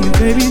for you,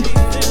 baby.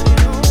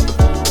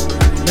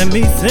 Let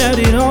me set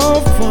it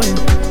off for you.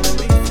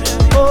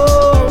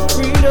 Oh,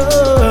 freedom,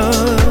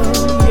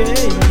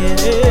 yeah,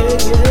 yeah,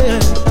 yeah.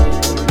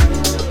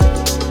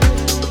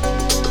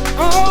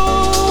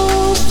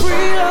 Oh,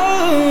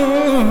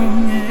 freedom,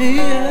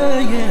 yeah,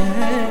 yeah,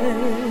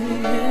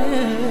 yeah.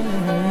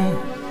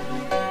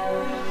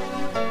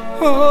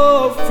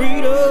 Oh,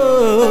 freedom.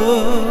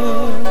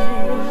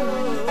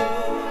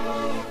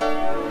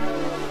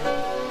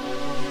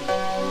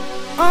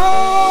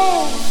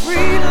 Oh,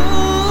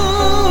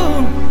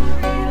 freedom,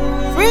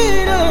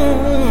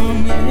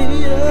 freedom,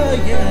 yeah,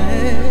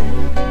 yeah.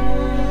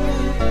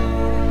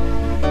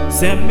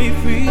 Set me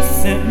free,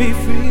 set me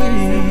free.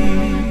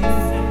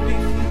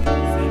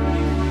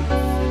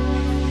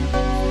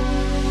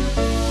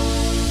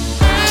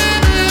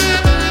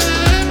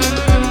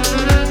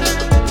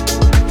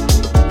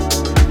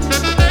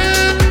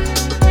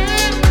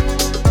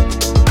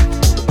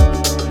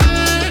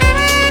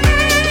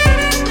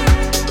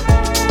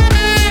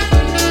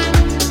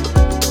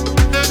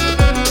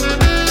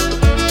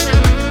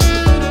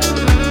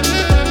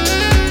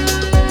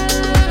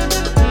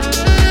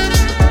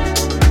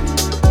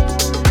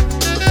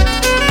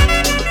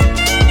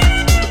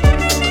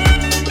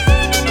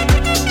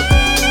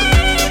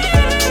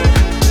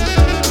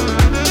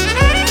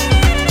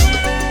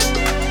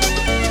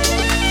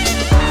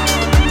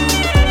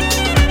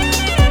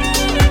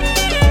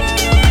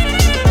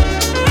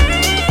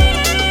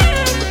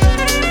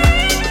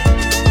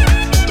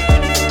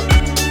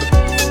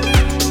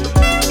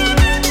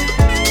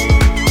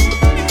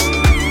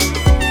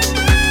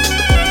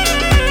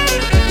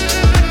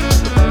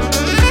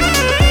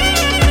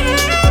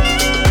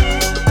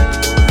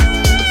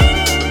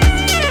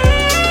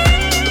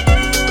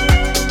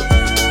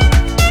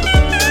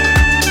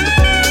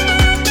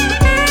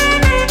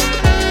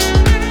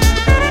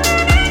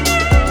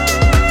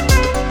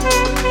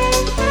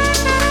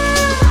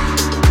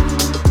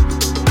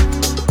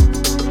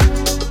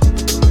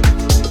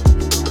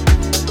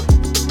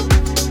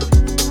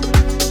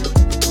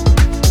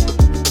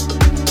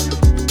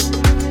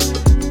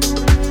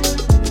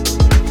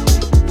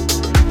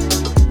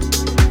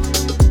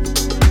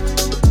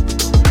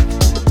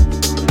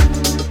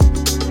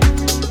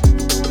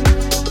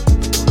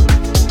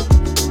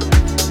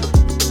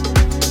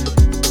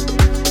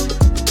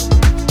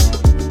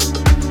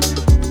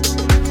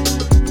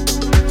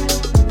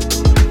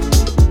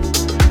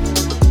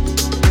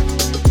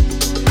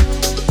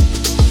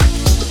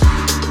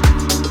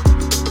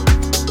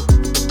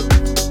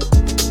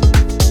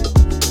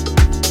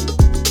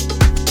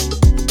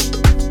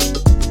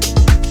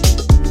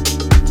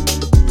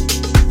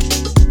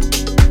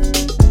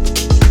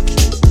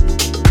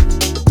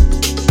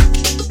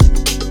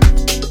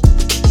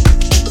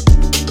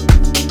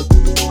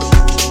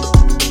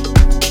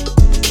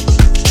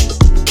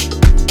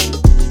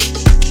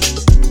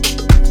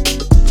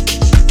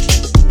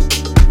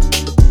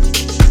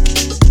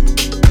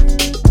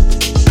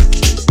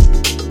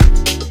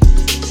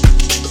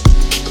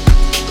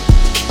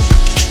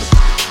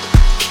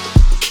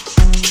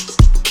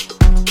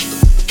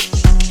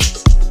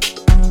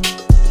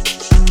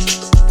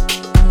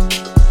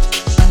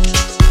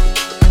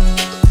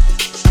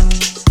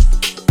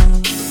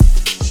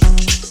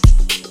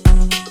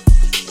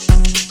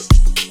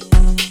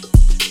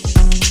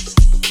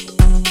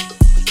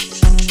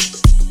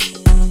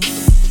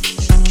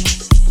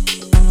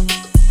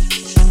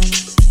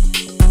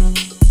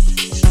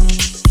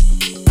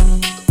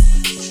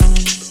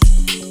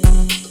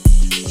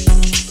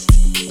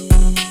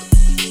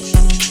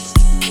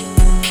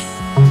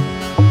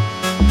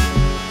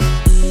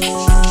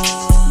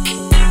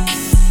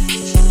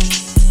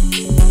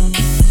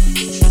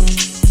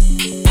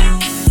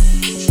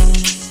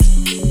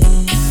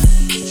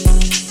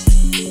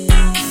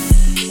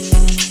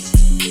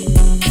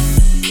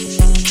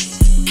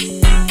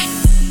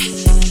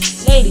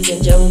 Ladies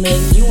and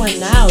gentlemen, you are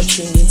now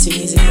tuned into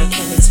Music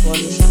Mechanics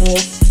Volume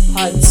 4,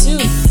 Part 2,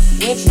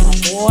 with my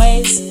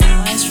boys,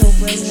 Maestro,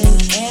 Brezlin,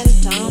 and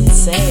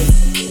Ntsei.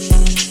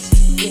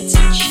 It's a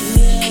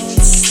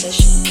chill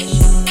session.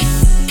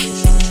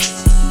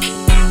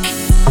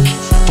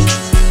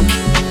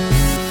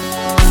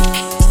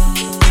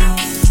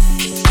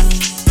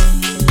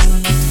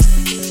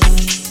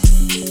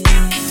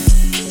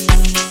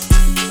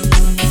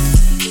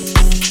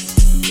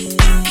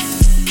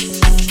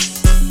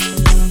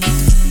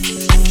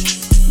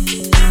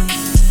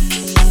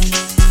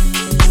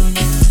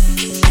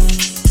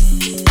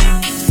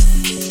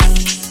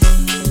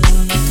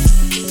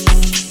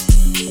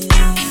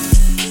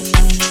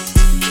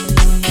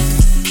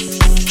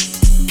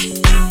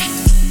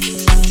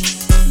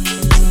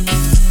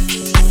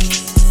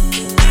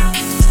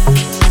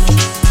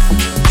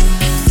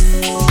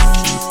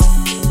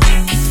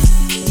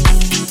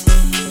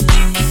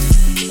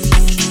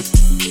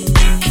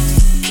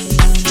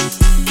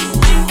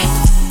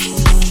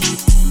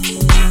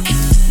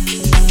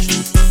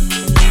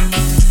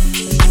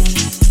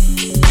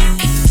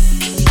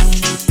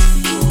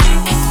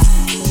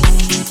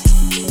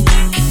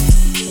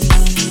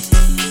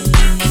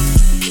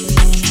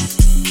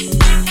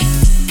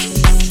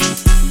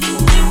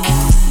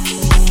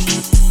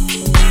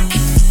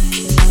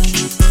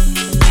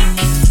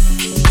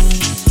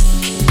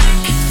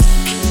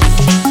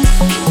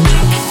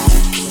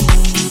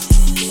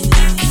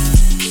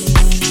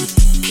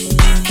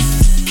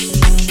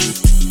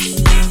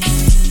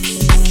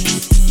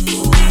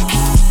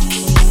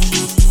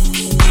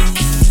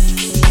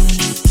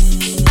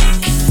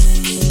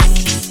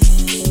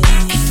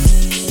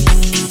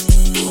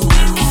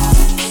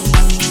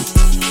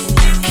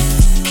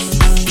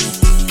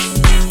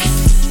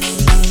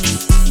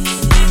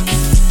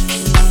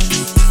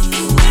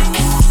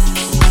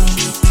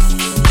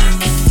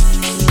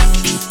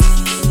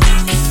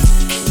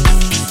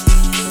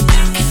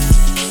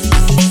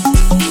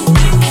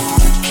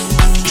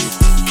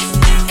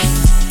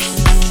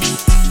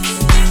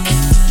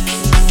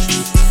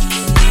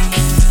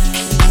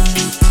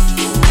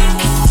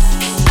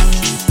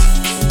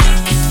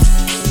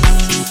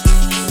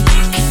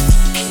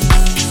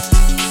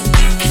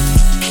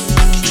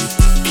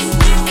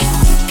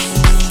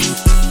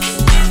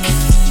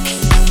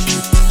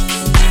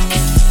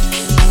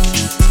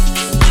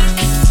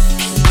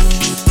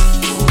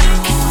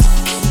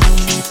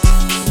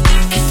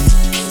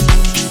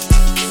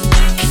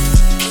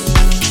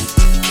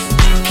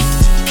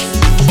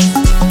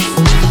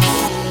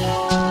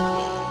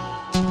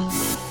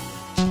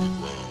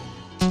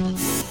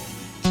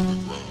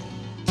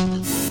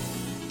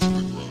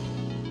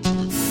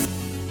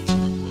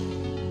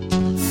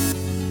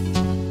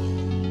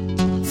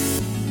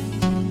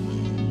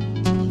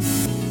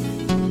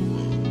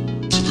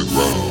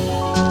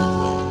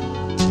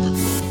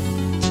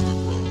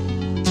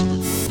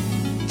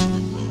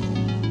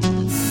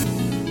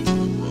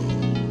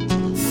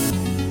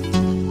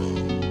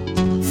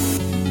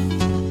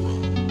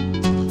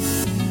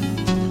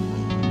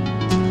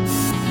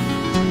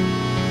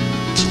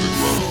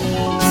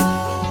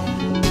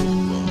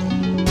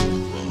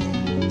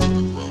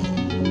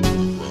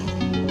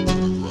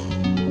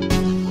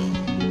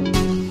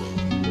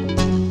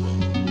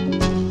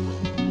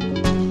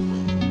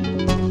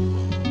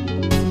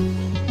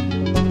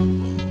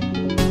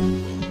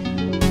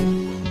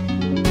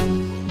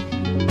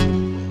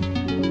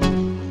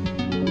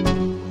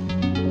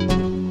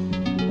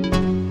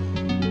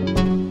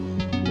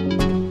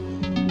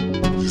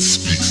 It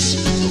speaks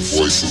with the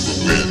voice of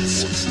the wind.